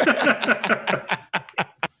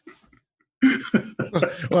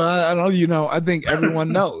 Well, I don't, I think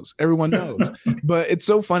everyone knows. Everyone knows. But it's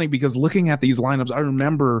so funny because looking at these lineups, I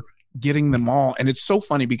remember getting them all. And it's so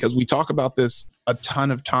funny because we talk about this a ton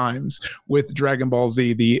of times with Dragon Ball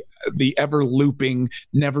Z, the ever looping,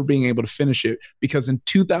 never being able to finish it, because in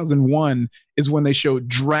 2001 is when they showed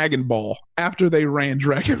Dragon Ball after they ran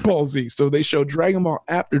Dragon Ball Z. So they showed Dragon Ball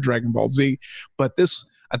after Dragon Ball Z. But this,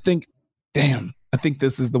 I think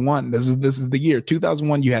this is the one. This is the year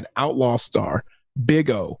 2001. You had Outlaw Star, Big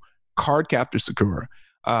O, Cardcaptor Sakura,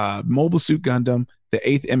 Mobile Suit Gundam, the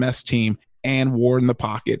 8th MS Team, and War in the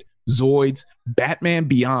Pocket, Zoids, Batman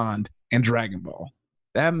Beyond, and Dragon Ball.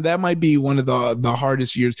 That might be one of the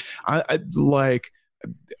hardest years. I like.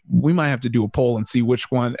 We might have to do a poll and see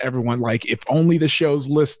which one everyone like. If only the show's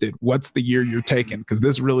listed, what's the year you're taking? Because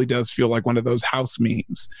this really does feel like one of those house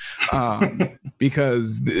memes.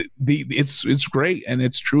 Because it's great and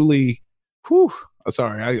it's truly. Whew,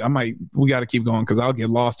 sorry, we got to keep going because I'll get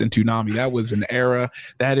lost in Toonami. That was an era.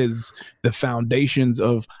 That is the foundations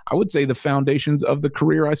of, I would say, the foundations of the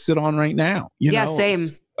career I sit on right now. Same.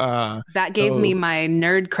 That gave me my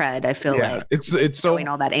nerd cred. I feel like it's so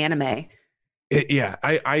all that anime.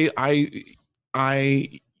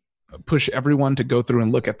 I push everyone to go through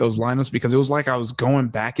and look at those lineups because it was like I was going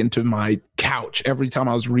back into my couch every time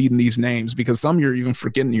I was reading these names, because some you're even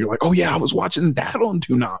forgetting. You're like, oh yeah, I was watching that on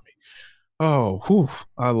Toonami. Oh, whew,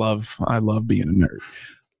 I love being a nerd.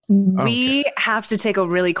 We have to take a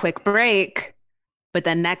really quick break, but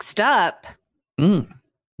then next up,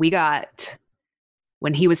 we got,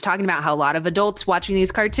 when he was talking about how a lot of adults watching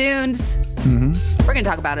these cartoons, we're going to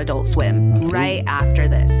talk about Adult Swim right after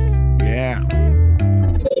this. Yeah.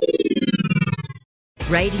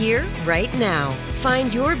 Right here, right now.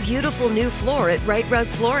 Find your beautiful new floor at Right Rug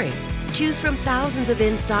Flooring. Choose from thousands of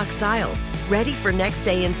in-stock styles, ready for next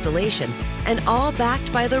day installation, and all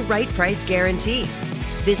backed by the right price guarantee.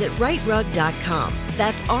 Visit rightrug.com.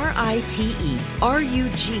 That's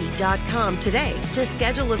RITERUG.com today to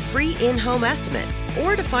schedule a free in-home estimate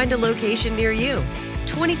or to find a location near you.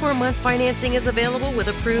 24-month financing is available with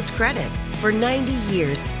approved credit. For 90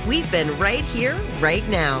 years, we've been right here, right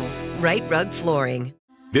now. Right Rug Flooring.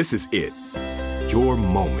 This is it. Your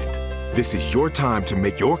moment. This is your time to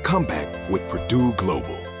make your comeback with Purdue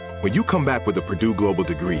Global. When you come back with a Purdue Global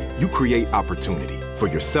degree, you create opportunity for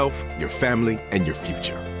yourself, your family, and your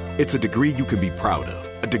future. It's a degree you can be proud of,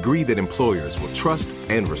 a degree that employers will trust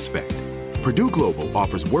and respect. Purdue Global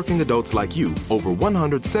offers working adults like you over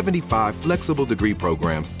 175 flexible degree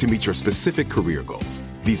programs to meet your specific career goals.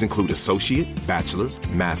 These include associate, bachelor's,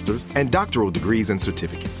 master's, and doctoral degrees and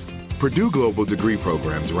certificates. Purdue Global degree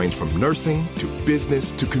programs range from nursing to business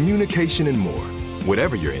to communication and more.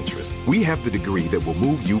 Whatever your interest, we have the degree that will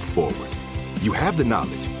move you forward. You have the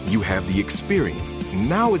knowledge, you have the experience.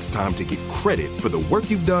 Now it's time to get credit for the work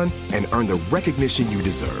you've done and earn the recognition you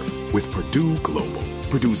deserve with Purdue Global,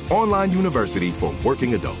 Purdue's online university for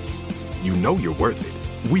working adults. You know you're worth it.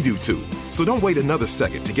 We do too. So don't wait another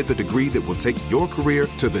second to get the degree that will take your career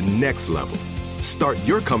to the next level. Start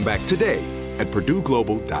your comeback today at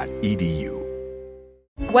purdueglobal.edu.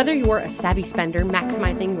 Whether you're a savvy spender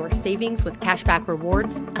maximizing your savings with cashback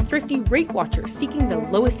rewards, a thrifty rate watcher seeking the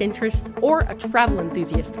lowest interest, or a travel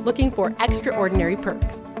enthusiast looking for extraordinary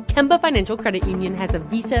perks, Kemba Financial Credit Union has a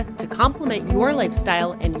visa to complement your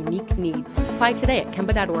lifestyle and unique needs. Apply today at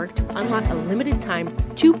Kemba.org to unlock a limited-time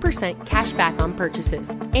 2% cash back on purchases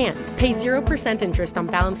and pay 0% interest on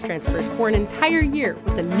balance transfers for an entire year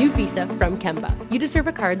with a new visa from Kemba. You deserve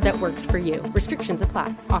a card that works for you. Restrictions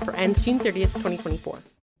apply. Offer ends June 30th, 2024.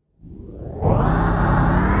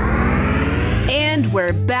 And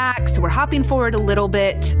we're back. So we're hopping forward a little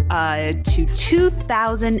bit to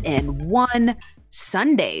 2001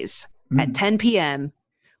 Sundays at 10 p.m.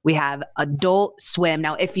 We have Adult Swim.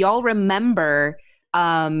 Now, if y'all remember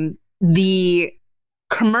the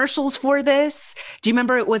commercials for this, do you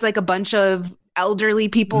remember it was like a bunch of elderly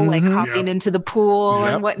people like hopping into the pool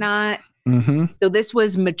and whatnot? So this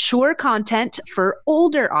was mature content for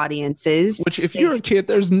older audiences. Which, if you're a kid,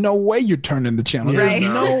 there's no way you're turning the channel. Right.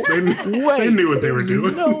 No way. They knew what they were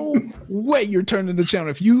doing. No way you're turning the channel.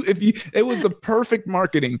 If you, it was the perfect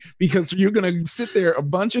marketing, because you're gonna sit there, a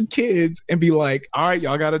bunch of kids, and be like, "All right,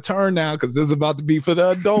 y'all got to turn now because this is about to be for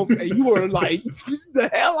the adults." And you were like,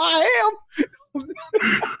 "The hell I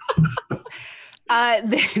am."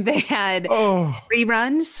 They had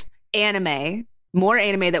reruns, anime. More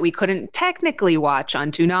anime that we couldn't technically watch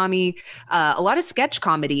on Toonami, a lot of sketch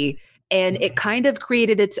comedy, And it kind of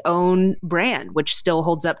created its own brand, which still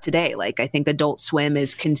holds up today. Like, I think Adult Swim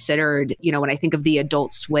is considered, you know, when I think of the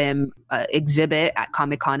Adult Swim exhibit at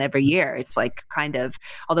Comic-Con every year, it's like kind of,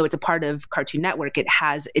 although it's a part of Cartoon Network, it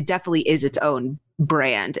definitely is its own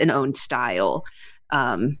brand and own style.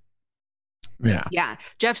 Yeah.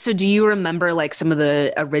 Jeff, so do you remember like some of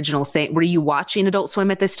the original things? Were you watching Adult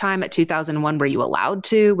Swim at this time at 2001? Were you allowed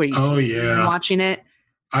to? Were you watching it?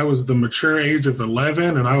 I was the mature age of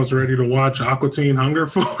 11 and I was ready to watch Aqua Teen Hunger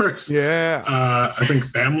Force. Yeah. I think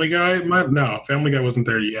Family Guy Family Guy wasn't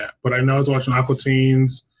there yet, but I know I was watching Aqua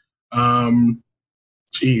Teens. I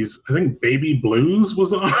think Baby Blues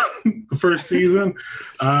was on the first season.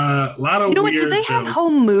 A lot of weird do they shows. have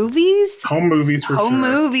home movies? Home movies for home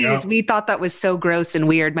sure. movies. Yep. We thought that was so gross and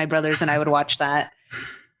weird. My brothers and I would watch that.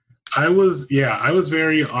 I was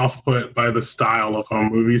very off-put by the style of home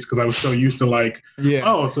movies because I was so used to like,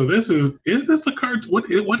 so this is this a cartoon? What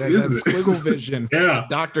is this? Squiggle Vision. Yeah.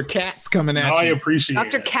 Dr. Katz coming at you. I appreciate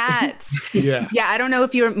Dr. Katz. Yeah. Yeah, I don't know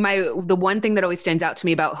if the one thing that always stands out to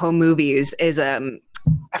me about home movies is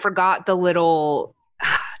I forgot the little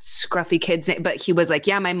scruffy kid's name, but he was like,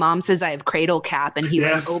 yeah, my mom says I have cradle cap, and he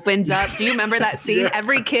like opens up. Do you remember that scene? Yes.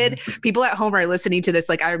 Every kid, people at home are listening to this.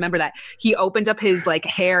 Like, I remember that he opens up his like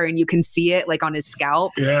hair and you can see it like on his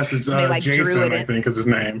scalp. Yes, it's Jason, I think is his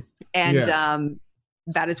name. And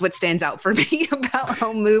that is what stands out for me about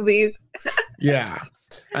home movies. Yeah,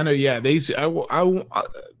 I know. Yeah,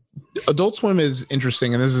 Adult Swim is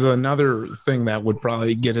interesting, and this is another thing that would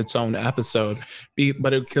probably get its own episode,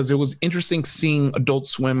 because it was interesting seeing Adult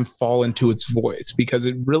Swim fall into its voice, because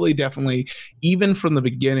it really definitely, even from the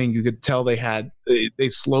beginning, you could tell they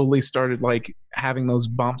slowly started like having those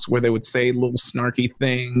bumps where they would say little snarky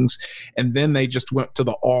things, and then they just went to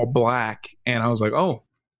the all black, and I was like, oh,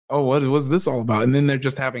 what was this all about? And then they're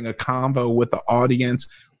just having a combo with the audience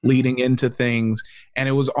leading into things, and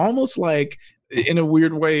it was almost like, in a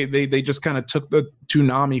weird way, they just kind of took the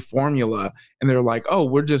Toonami formula and they're like, oh,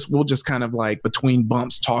 we'll just kind of like between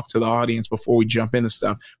bumps talk to the audience before we jump into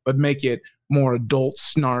stuff, but make it more adult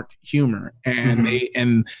snark humor. And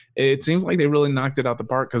and it seems like they really knocked it out the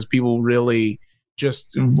park, because people really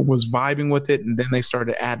just was vibing with it. And then they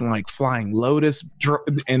started adding like Flying Lotus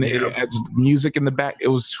and it adds music in the back. It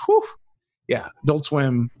was yeah, Adult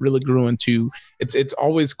Swim really grew into it's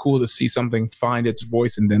always cool to see something find its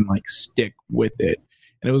voice and then like stick with it.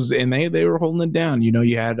 And they were holding it down. You know,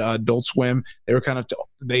 you had Adult Swim. They were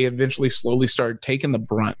they eventually slowly started taking the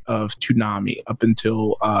brunt of Toonami up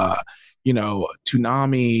until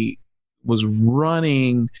Toonami was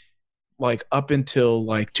running like up until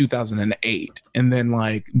like 2008, and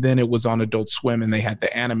then it was on Adult Swim, and they had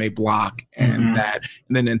the anime block and that,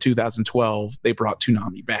 and then in 2012 they brought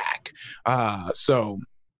Toonami back. So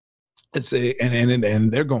it's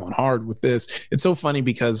and they're going hard with this. It's so funny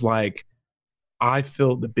because like I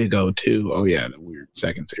filled the Big O2. Oh yeah, the weird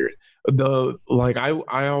second series.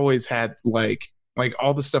 I always had like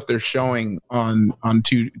all the stuff they're showing on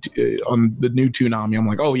the new Toonami. I'm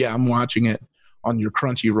like, oh yeah, I'm watching it on your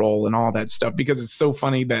Crunchyroll and all that stuff, because it's so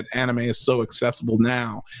funny that anime is so accessible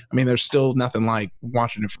now. I mean, there's still nothing like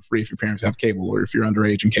watching it for free if your parents have cable, or if you're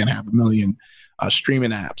underage and can't have a million streaming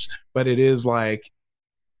apps. But it is like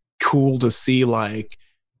cool to see like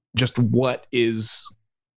just what is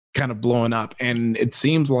kind of blowing up. And it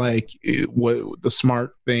seems like what the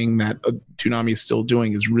smart thing that Toonami is still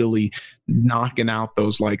doing is really knocking out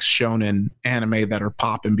those like shonen anime that are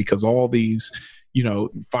popping, because all these,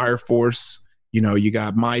 Fire Force, you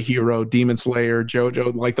got My Hero, Demon Slayer,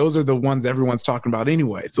 JoJo, like those are the ones everyone's talking about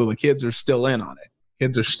anyway. So the kids are still in on it.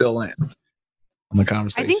 Kids are still in on the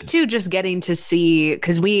conversation. I think too, just getting to see,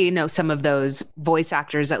 because we know some of those voice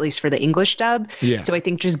actors, at least for the English dub. Yeah. So I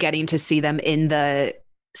think just getting to see them in the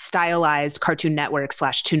stylized Cartoon Network /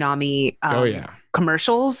 Toonami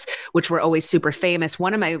commercials, which were always super famous.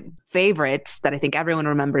 One of my favorites that I think everyone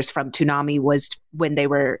remembers from Toonami was when they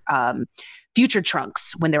were Future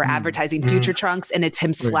Trunks, when they were advertising Future Trunks, and it's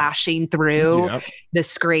him slashing through the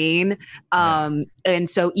screen. And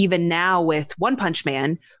so even now with One Punch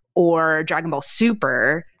Man or Dragon Ball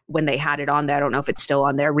Super, when they had it on there, I don't know if it's still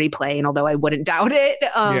on there replaying, although I wouldn't doubt it,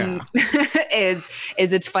 is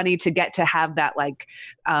it's funny to get to have that like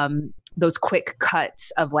those quick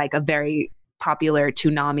cuts of like a very popular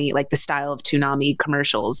Toonami, like the style of Toonami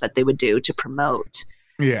commercials that they would do to promote.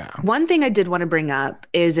 Yeah. One thing I did want to bring up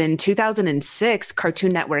is in 2006,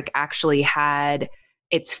 Cartoon Network actually had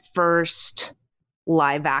its first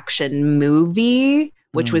live action movie,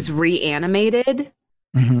 which was Reanimated.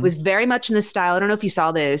 It was very much in the style. I don't know if you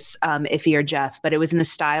saw this, Iffy or Jeff, but it was in the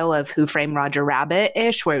style of Who Framed Roger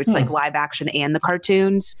Rabbit-ish, where it's like live action and the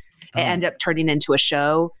cartoons. It ended up turning into a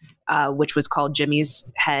show, which was called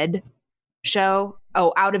Jimmy's Head Show.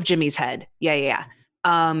 Oh, Out of Jimmy's Head. Yeah.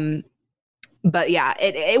 But yeah,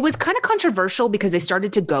 it was kind of controversial because they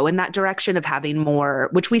started to go in that direction of having more,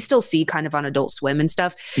 which we still see kind of on Adult Swim and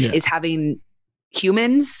stuff, is having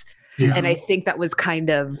humans. Yeah. And I think that was kind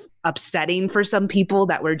of upsetting for some people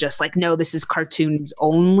that were just like, no, this is cartoons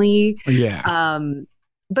only. Yeah.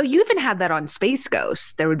 But you even had that on Space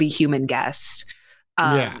Ghost. There would be human guests.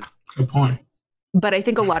 Good point. But I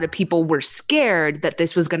think a lot of people were scared that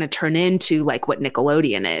this was going to turn into like what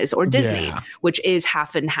Nickelodeon is or Disney, which is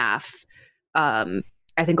half and half. I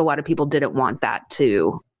think a lot of people didn't want that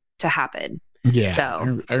to happen. Yeah.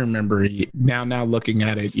 So I remember now looking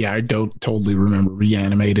at it. Yeah, I don't totally remember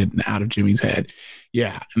Reanimated and Out of Jimmy's Head.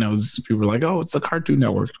 Yeah. And people were like, oh, it's a Cartoon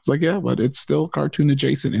Network. I was like, yeah, but it's still cartoon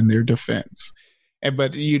adjacent in their defense.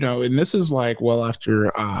 But, and this is like well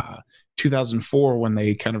after 2004 when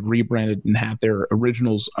they kind of rebranded and had their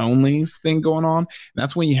originals only thing going on. And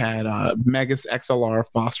that's when you had Megas XLR,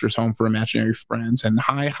 Foster's Home for Imaginary Friends, and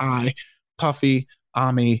Hi, Puffy,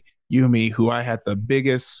 Ami, Yumi, who I had the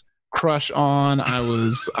biggest crush on. I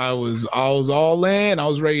was all in. I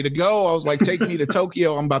was ready to go. I was like, take me to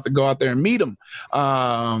Tokyo. I'm about to go out there and meet them.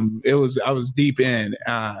 I was deep in.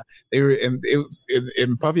 They were, and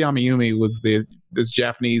and Puffy Ami Yumi was this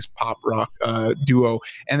Japanese pop rock duo,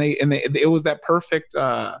 and it was that perfect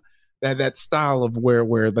that style of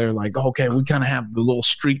where they're like, okay, we kind of have the little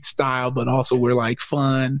street style, but also we're like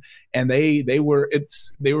fun, and they were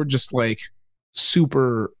just like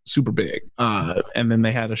super big, and then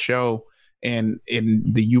they had a show in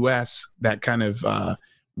the US that kind of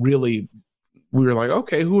really, we were like,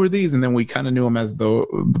 okay, who are these? And then we kind of knew them as the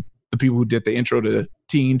people who did the intro to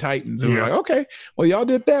Teen Titans, and we're like, okay, well, y'all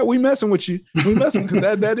did that, we messing with you, because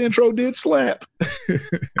that intro did slap.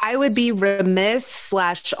 I would be remiss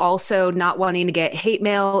 / also not wanting to get hate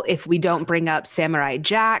mail if we don't bring up Samurai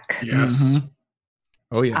Jack. Yes. Mm-hmm.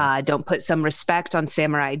 Oh yeah. Don't put some respect on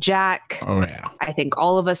Samurai Jack. Oh yeah. I think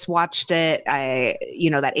all of us watched it.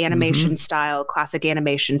 That animation style, classic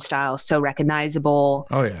animation style, so recognizable.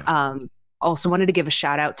 Oh yeah. Also wanted to give a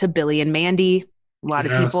shout out to Billy and Mandy. A lot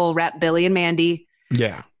of people rep Billy and Mandy.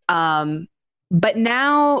 Yeah. But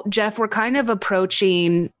now, Jeff, we're kind of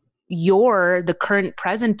approaching the current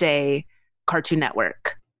present day Cartoon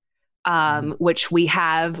Network. Which we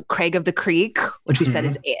have Craig of the Creek, which we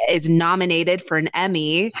said is nominated for an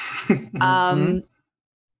Emmy. How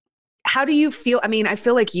do you feel? I mean, I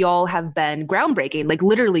feel like y'all have been groundbreaking, like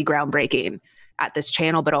literally groundbreaking at this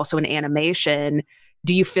channel, but also in animation.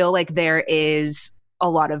 Do you feel like there is a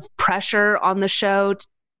lot of pressure on the show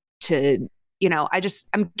to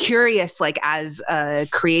I'm curious, like as a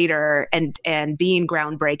creator and being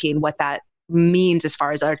groundbreaking, what that means as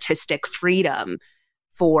far as artistic freedom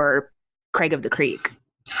for Craig of the Creek?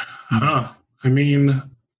 I mean,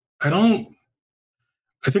 I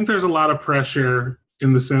think there's a lot of pressure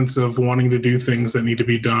in the sense of wanting to do things that need to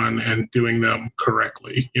be done and doing them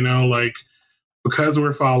correctly. Like because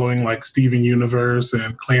we're following like Steven Universe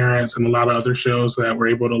and Clarence and a lot of other shows that were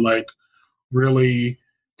able to like really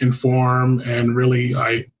inform and really,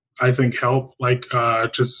 I think help like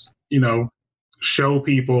just, show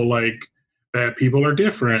people like that people are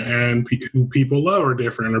different and who people love are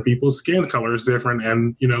different or people's skin color is different.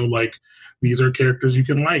 And, like these are characters you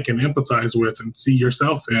can like and empathize with and see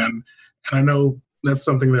yourself in. And I know that's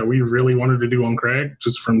something that we really wanted to do on Craig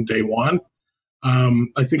just from day one.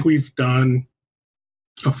 I think we've done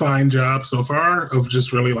a fine job so far of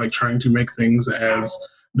just really like trying to make things as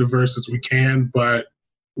diverse as we can, but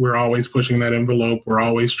we're always pushing that envelope. We're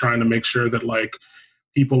always trying to make sure that like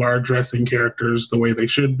people are addressing characters the way they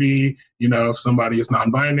should be. If somebody is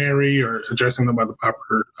non-binary or addressing them by the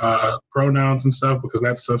proper pronouns and stuff, because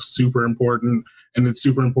that stuff's super important. And it's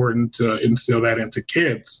super important to instill that into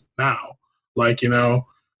kids now. Like,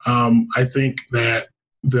 I think that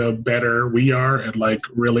the better we are at like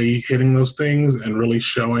really hitting those things and really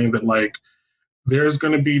showing that like there's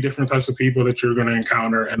going to be different types of people that you're going to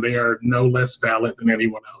encounter and they are no less valid than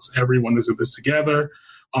anyone else. Everyone is in this together.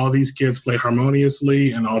 All these kids play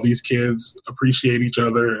harmoniously and all these kids appreciate each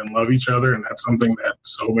other and love each other. And that's something that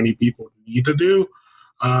so many people need to do.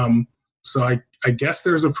 So I guess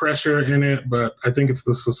there's a pressure in it, but I think it's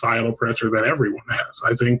the societal pressure that everyone has.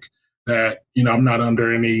 I think that, I'm not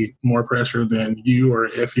under any more pressure than you or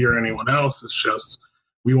Iffy or anyone else. It's just,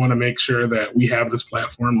 we want to make sure that we have this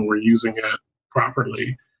platform and we're using it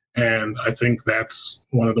properly. And I think that's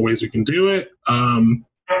one of the ways we can do it.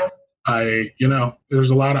 There's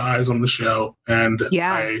a lot of eyes on the show and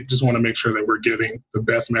I just want to make sure that we're getting the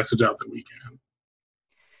best message out that we can.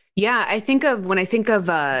 Yeah. When I think of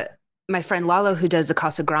my friend Lalo, who does the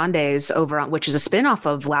Casa Grandes over on, which is a spinoff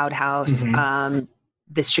of Loud House,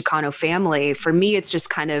 this Chicano family, for me, it's just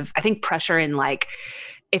kind of, I think, pressure in like,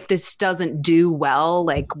 if this doesn't do well,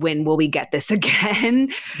 like when will we get this again?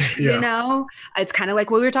 Yeah. You know, it's kind of like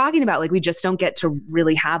what we were talking about. Like we just don't get to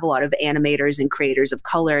really have a lot of animators and creators of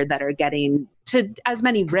color that are getting to as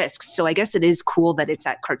many risks. So I guess it is cool that it's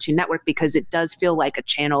at Cartoon Network because it does feel like a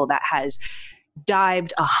channel that has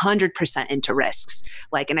dived 100% into risks.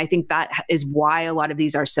 Like, and I think that is why a lot of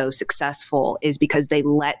these are so successful, is because they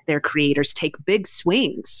let their creators take big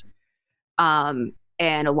swings. And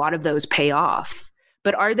a lot of those pay off.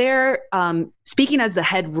 But are there, speaking as the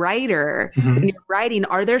head writer, when you're writing,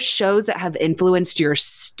 are there shows that have influenced your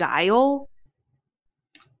style?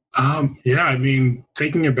 Yeah, I mean,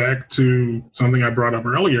 taking it back to something I brought up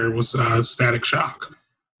earlier was Static Shock.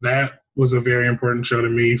 That was a very important show to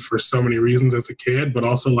me for so many reasons as a kid, but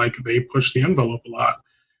also like they pushed the envelope a lot.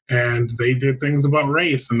 And they did things about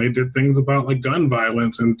race, and they did things about like gun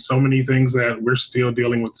violence and so many things that we're still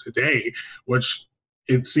dealing with today, which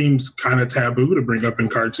it seems kind of taboo to bring up in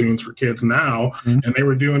cartoons for kids now. And they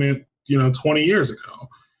were doing it, 20 years ago.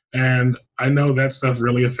 And I know that stuff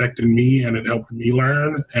really affected me and it helped me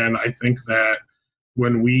learn. And I think that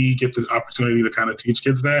when we get the opportunity to kind of teach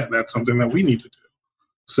kids that, that's something that we need to do.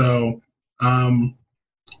 So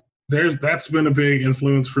that's been a big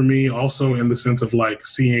influence for me also in the sense of like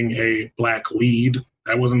seeing a Black lead.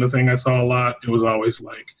 That wasn't a thing I saw a lot. It was always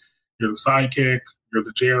like, you're the sidekick, you're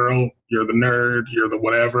the Gerald, you're the nerd, you're the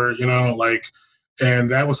whatever, and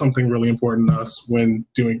that was something really important to us when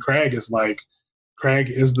doing Craig, is like, Craig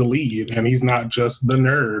is the lead and he's not just the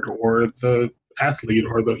nerd or the athlete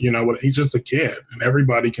or the, he's just a kid, and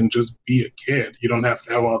everybody can just be a kid. You don't have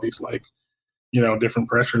to have all these like, different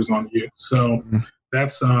pressures on you. So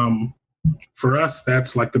that's, for us,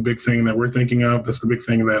 that's like the big thing that we're thinking of. That's the big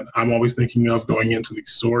thing that I'm always thinking of going into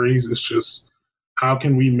these stories. It's just, how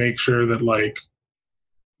can we make sure that like,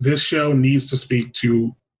 this show needs to speak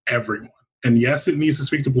to everyone. And yes, it needs to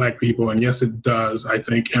speak to Black people. And yes, it does, I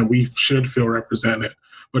think. And we should feel represented.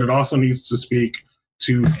 But it also needs to speak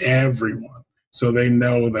to everyone so they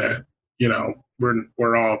know that,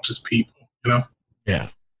 we're all just people, Yeah.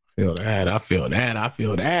 I feel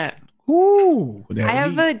that. Ooh. I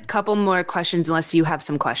have a couple more questions, unless you have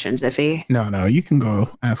some questions, Iffy. No, you can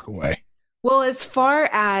go ask away. Well, as far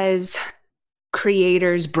as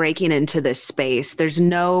creators breaking into this space, there's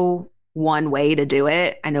no one way to do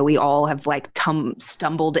it. I know we all have like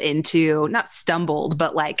stumbled into, not stumbled,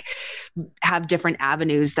 but like have different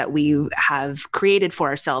avenues that we have created for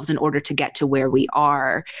ourselves in order to get to where we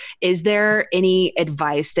are. Is there any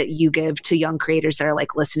advice that you give to young creators that are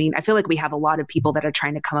like listening? I feel like we have a lot of people that are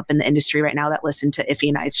trying to come up in the industry right now that listen to Iffy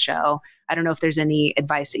and I's show. I don't know if there's any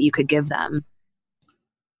advice that you could give them.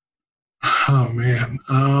 Oh man.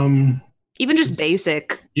 Even just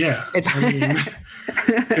basic. Yeah. I mean,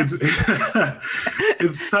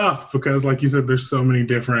 it's tough because like you said, there's so many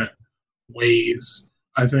different ways.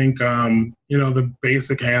 I think, the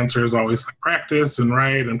basic answer is always like practice and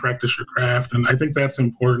write and practice your craft. And I think that's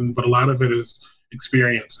important, but a lot of it is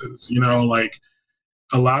experiences, like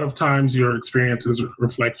a lot of times your experiences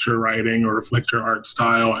reflect your writing or reflect your art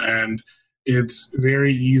style. And it's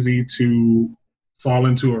very easy to fall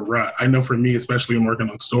into a rut. I know for me, especially when working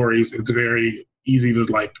on stories, it's very easy to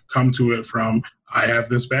like come to it from, I have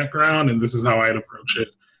this background and this is how I'd approach it.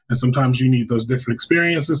 And sometimes you need those different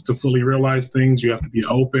experiences to fully realize things. You have to be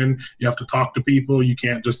open. You have to talk to people. You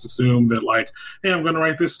can't just assume that like, hey, I'm going to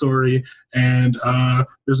write this story and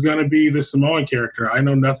there's going to be this Samoan character. I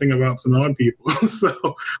know nothing about Samoan people.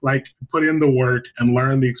 So like put in the work and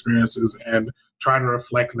learn the experiences and try to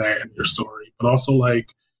reflect that in your story. But also like,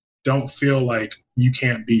 don't feel like you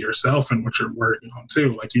can't be yourself in what you're working on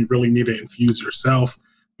too. Like you really need to infuse yourself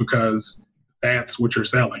because that's what you're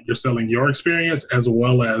selling. You're selling your experience as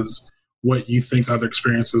well as what you think other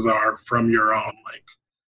experiences are from your own,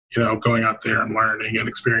 like, going out there and learning and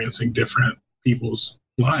experiencing different people's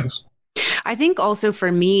lives. I think also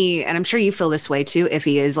for me, and I'm sure you feel this way too,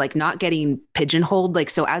 Iffy, is like not getting pigeonholed. Like,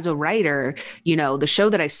 so as a writer, the show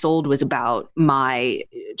that I sold was about my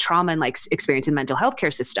trauma and like experience in the mental health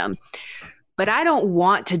care system. But I don't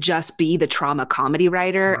want to just be the trauma comedy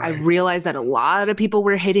writer. Right. I realized that a lot of people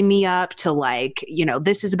were hitting me up to like,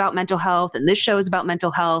 this is about mental health and this show is about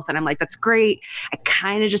mental health. And I'm like, that's great. I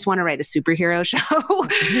kind of just want to write a superhero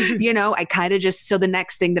show. I kind of just, so the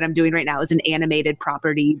next thing that I'm doing right now is an animated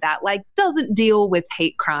property that like doesn't deal with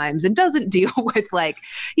hate crimes and doesn't deal with like,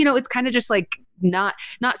 it's kind of just like not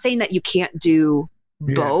saying that you can't do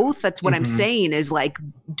both. That's what I'm saying is like,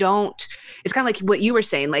 it's kind of like what you were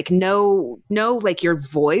saying, like know like your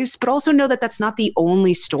voice, but also know that that's not the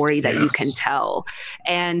only story that you can tell.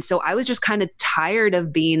 And so I was just kind of tired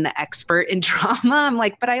of being the expert in drama. I'm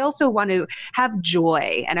like, but I also want to have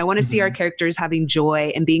joy, and I want to see our characters having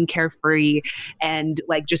joy and being carefree and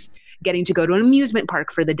like just getting to go to an amusement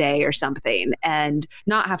park for the day or something and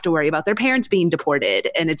not have to worry about their parents being deported.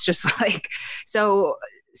 And it's just like, so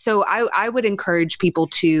I would encourage people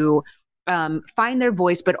to find their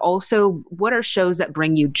voice, but also what are shows that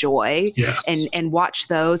bring you joy and watch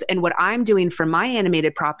those. And what I'm doing for my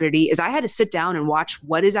animated property is I had to sit down and watch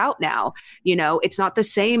what is out now. You know, it's not the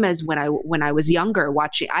same as when I was younger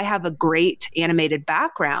watching. I have a great animated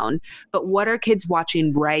background, but what are kids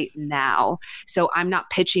watching right now? So I'm not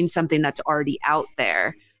pitching something that's already out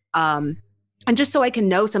there. And just so I can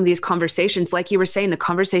know some of these conversations, like you were saying, the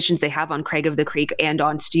conversations they have on Craig of the Creek and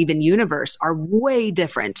on Steven Universe are way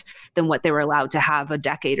different than what they were allowed to have a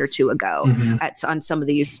decade or two ago on some of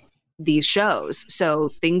these shows.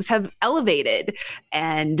 So things have elevated,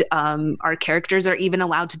 and our characters are even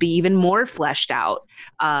allowed to be even more fleshed out.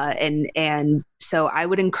 And so I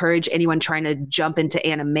would encourage anyone trying to jump into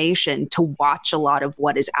animation to watch a lot of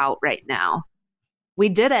what is out right now. We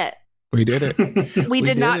did it. We did it. We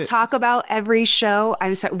did not talk about every show.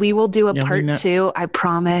 I'm sorry. We will do a part 2. I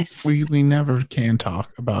promise. We never can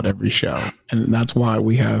talk about every show. And that's why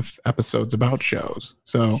we have episodes about shows.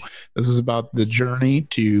 So this is about the journey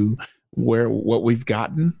to what we've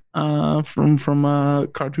gotten from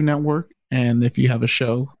Cartoon Network. And if you have a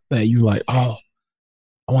show that you like, oh,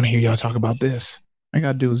 I want to hear y'all talk about this, all you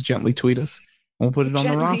got to do is gently tweet us. We'll put it on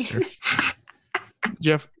the roster.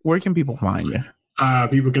 Jeff, where can people find you?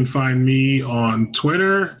 People can find me on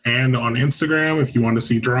Twitter and on Instagram if you want to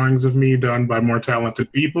see drawings of me done by more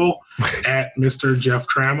talented people at Mr. Jeff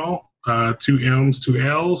Trammell, 2 M's, 2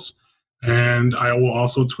 L's. And I will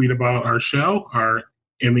also tweet about our show, our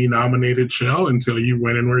Emmy-nominated show, until you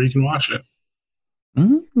win and where you can watch it.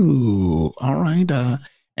 Ooh, all right.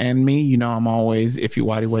 And me, you know, I'm always If You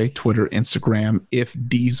Whitey Way, Twitter, Instagram, If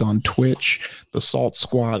D's on Twitch. The Salt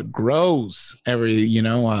Squad grows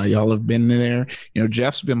y'all have been there. You know,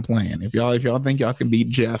 Jeff's been playing. If y'all think y'all can beat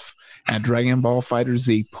Jeff at Dragon Ball Fighter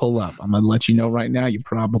Z, pull up. I'm gonna let you know right now, you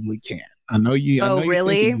probably can't. I know you. Oh,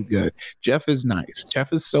 really? You good. Jeff is nice.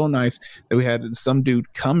 Jeff is so nice that we had some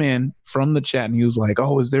dude come in from the chat and he was like,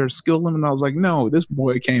 "Oh, is there a skill limit?" And I was like, "No." This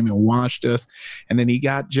boy came and watched us, and then he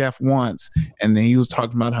got Jeff once, and then he was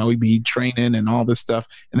talking about how he'd be training and all this stuff,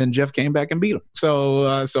 and then Jeff came back and beat him.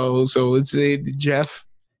 So it's Jeff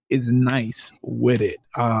is nice with it.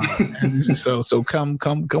 So come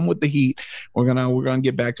with the heat. We're gonna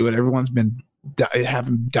get back to it. Everyone's been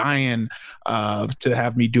dying to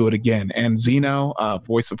have me do it again, and Zeno,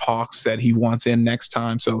 Voice of Hawks, said he wants in next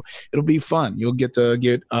time, so it'll be fun. You'll get to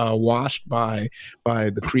get watched by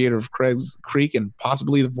the creator of Craig's Creek and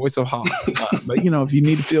possibly the Voice of Hawks. But you know, if you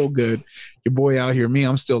need to feel good, your boy out here, me,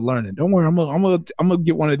 I'm still learning. Don't worry, I'm gonna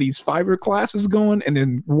get one of these Fiverr classes going, and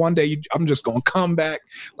then one day I'm just gonna come back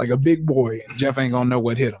like a big boy, and Jeff ain't gonna know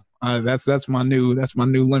what hit him. That's my new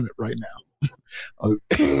limit right now.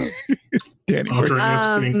 Danny,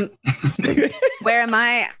 where am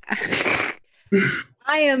I?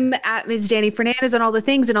 I am at Ms. Danny Fernandez on all the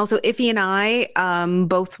things, and also Iffy and I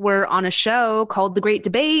both were on a show called The Great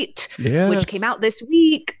Debate, which came out this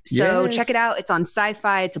week. So check it out. It's on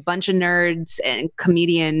Sci-Fi. It's a bunch of nerds and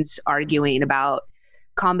comedians arguing about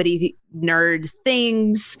comedy nerd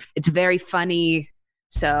things. It's very funny.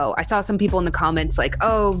 So I saw some people in the comments like,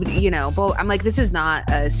 oh, you know, but I'm like, this is not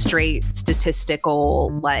a straight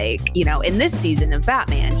statistical, like, you know, in this season of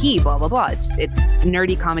Batman, he blah, blah, blah. It's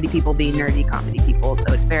nerdy comedy people being nerdy comedy people.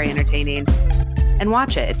 So it's very entertaining. And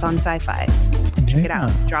watch it. It's on Sci-Fi. Check it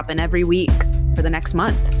out. Dropping every week for the next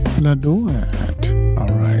month. Let's do it. All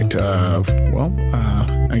right.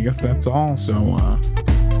 I guess that's all. So I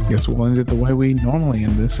guess we'll end it the way we normally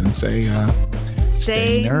end this and say,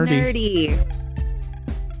 stay nerdy.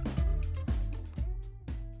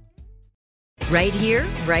 Right here,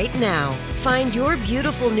 right now. Find your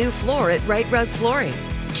beautiful new floor at Right Rug Flooring.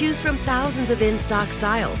 Choose from thousands of in-stock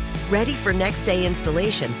styles, ready for next day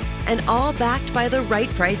installation, and all backed by the right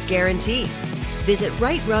price guarantee. Visit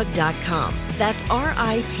rightrug.com. That's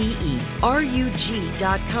RITERUG.com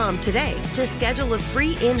today to schedule a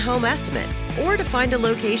free in-home estimate or to find a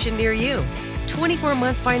location near you.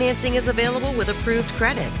 24-month financing is available with approved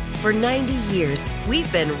credit. For 90 years, we've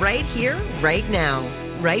been right here, right now.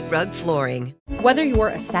 Right Rug Flooring. Whether you're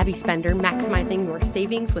a savvy spender maximizing your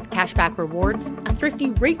savings with cashback rewards, a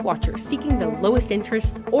thrifty rate watcher seeking the lowest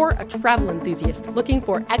interest, or a travel enthusiast looking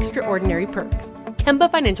for extraordinary perks,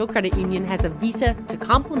 Kemba Financial Credit Union has a visa to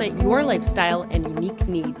complement your lifestyle and unique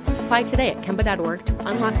needs. Apply today at Kemba.org to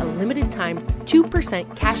unlock a limited time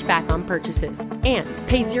 2% cash back on purchases and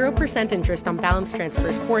pay 0% interest on balance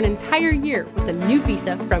transfers for an entire year with a new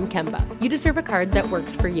visa from Kemba. You deserve a card that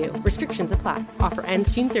works for you. Restrictions apply. Offer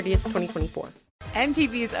ends June 30th, 2024.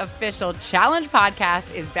 MTV's official Challenge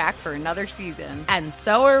podcast is back for another season. And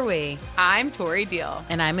so are we. I'm Tori Deal.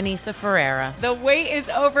 And I'm Anissa Ferreira. The wait is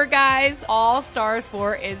over, guys. All Stars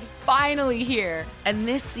 4 is finally here. And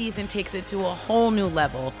this season takes it to a whole new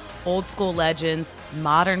level. Old school legends,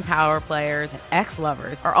 modern power players, and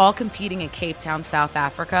ex-lovers are all competing in Cape Town, South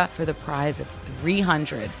Africa for the prize of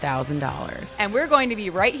 $300,000. And we're going to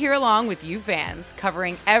be right here along with you fans,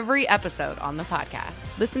 covering every episode on the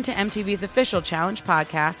podcast. Listen to MTV's official Challenge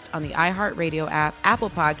podcast on the iHeartRadio app,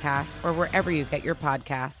 Apple Podcasts, or wherever you get your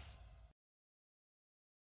podcasts.